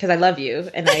love you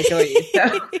and I adore you.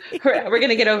 So we're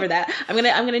gonna get over that. I'm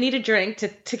gonna need a drink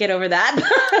to get over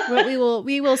that. But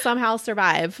we will somehow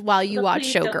survive while you watch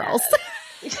Showgirls.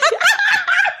 Please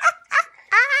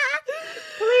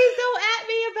don't at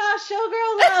me about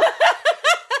Showgirls.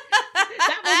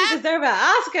 That movie deserve an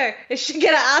Oscar. It should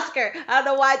get an Oscar. I don't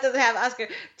know why it doesn't have an Oscar.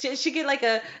 It should get like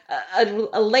a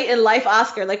late in life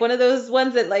Oscar, like one of those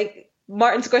ones that like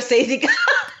Martin Scorsese got.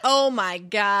 Oh my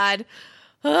God.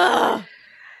 Ugh.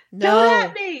 No. Don't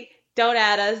at me. Don't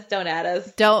at us. Don't at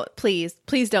us. Please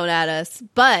don't at us.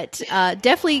 But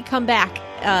definitely come back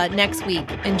next week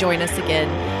and join us again.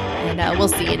 And we'll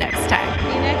see you next time. See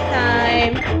you next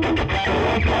time.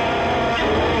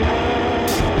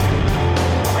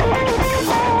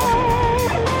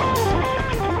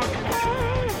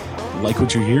 Like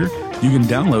what you hear? You can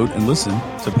download and listen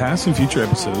to past and future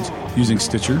episodes using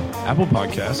Stitcher, Apple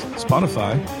Podcasts,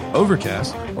 Spotify,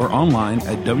 Overcast, or online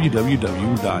at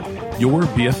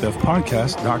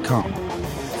www.yourbffpodcast.com.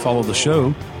 Follow the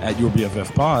show at Your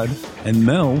BFF Pod and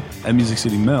Mel at Music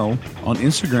City Mel on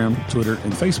Instagram, Twitter,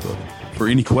 and Facebook. For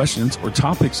any questions or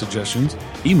topic suggestions,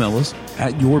 email us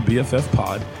at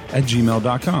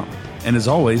yourbffpod@gmail.com. And as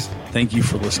always, thank you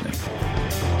for listening.